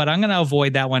get them, but I'm going to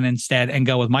avoid that one instead and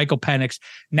go with Michael Penix.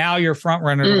 Now your front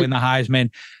runner to win the Heisman.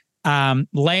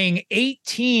 Laying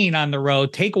 18 on the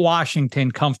road, take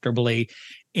Washington comfortably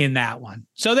in that one.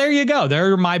 So there you go.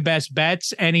 There are my best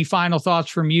bets. Any final thoughts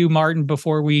from you, Martin,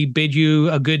 before we bid you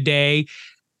a good day?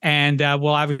 And we'll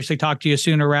obviously talk to you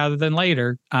sooner rather than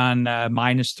later on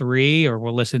 -3, or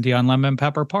we'll listen to you on Lemon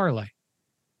Pepper Parlay.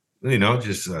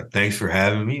 Just thanks for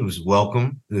having me. It was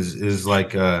welcome. Is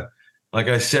like I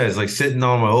said, it's like sitting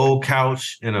on my old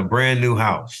couch in a brand new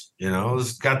house.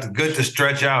 It's got the good to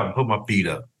stretch out and put my feet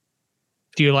up.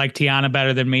 Do you like Tiana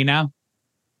better than me now?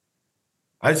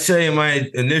 I'd say in my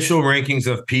initial rankings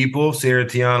of people, Sarah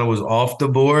Tiana was off the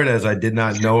board, as I did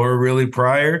not know her really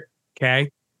prior. Okay.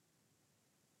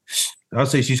 I'll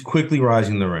say she's quickly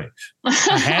rising the ranks.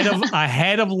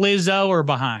 ahead of Lizzo or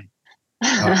behind?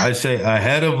 I'd say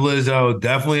ahead of Lizzo,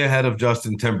 definitely ahead of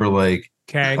Justin Timberlake.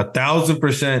 Okay.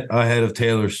 1,000% ahead of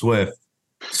Taylor Swift.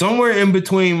 Somewhere in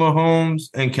between Mahomes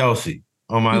and Kelsey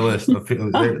on my list.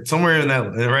 Somewhere in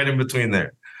that, right in between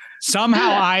there. Somehow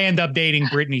I end up dating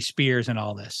Britney Spears and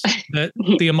all this,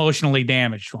 the emotionally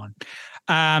damaged one.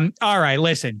 All right,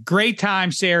 listen, great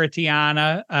time, Sarah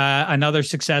Tiana. Another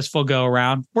successful go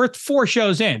around. We're 4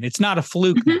 shows in. It's not a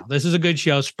fluke now. This is a good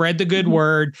show. Spread the good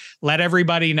word. Let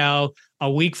everybody know. A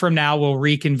week from now, we'll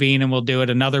reconvene and we'll do it.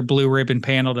 Another blue ribbon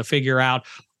panel to figure out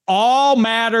all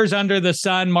matters under the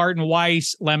sun. Martin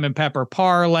Weiss, Lemon Pepper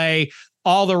Parlay,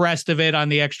 all the rest of it on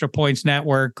the Extra Points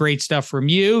Network. Great stuff from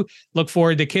you. Look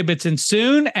forward to kibitzing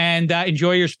soon, and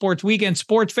enjoy your sports weekend,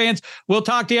 sports fans. We'll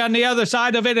talk to you on the other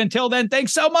side of it. Until then,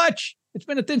 thanks so much. It's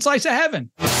been a thin slice of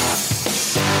heaven.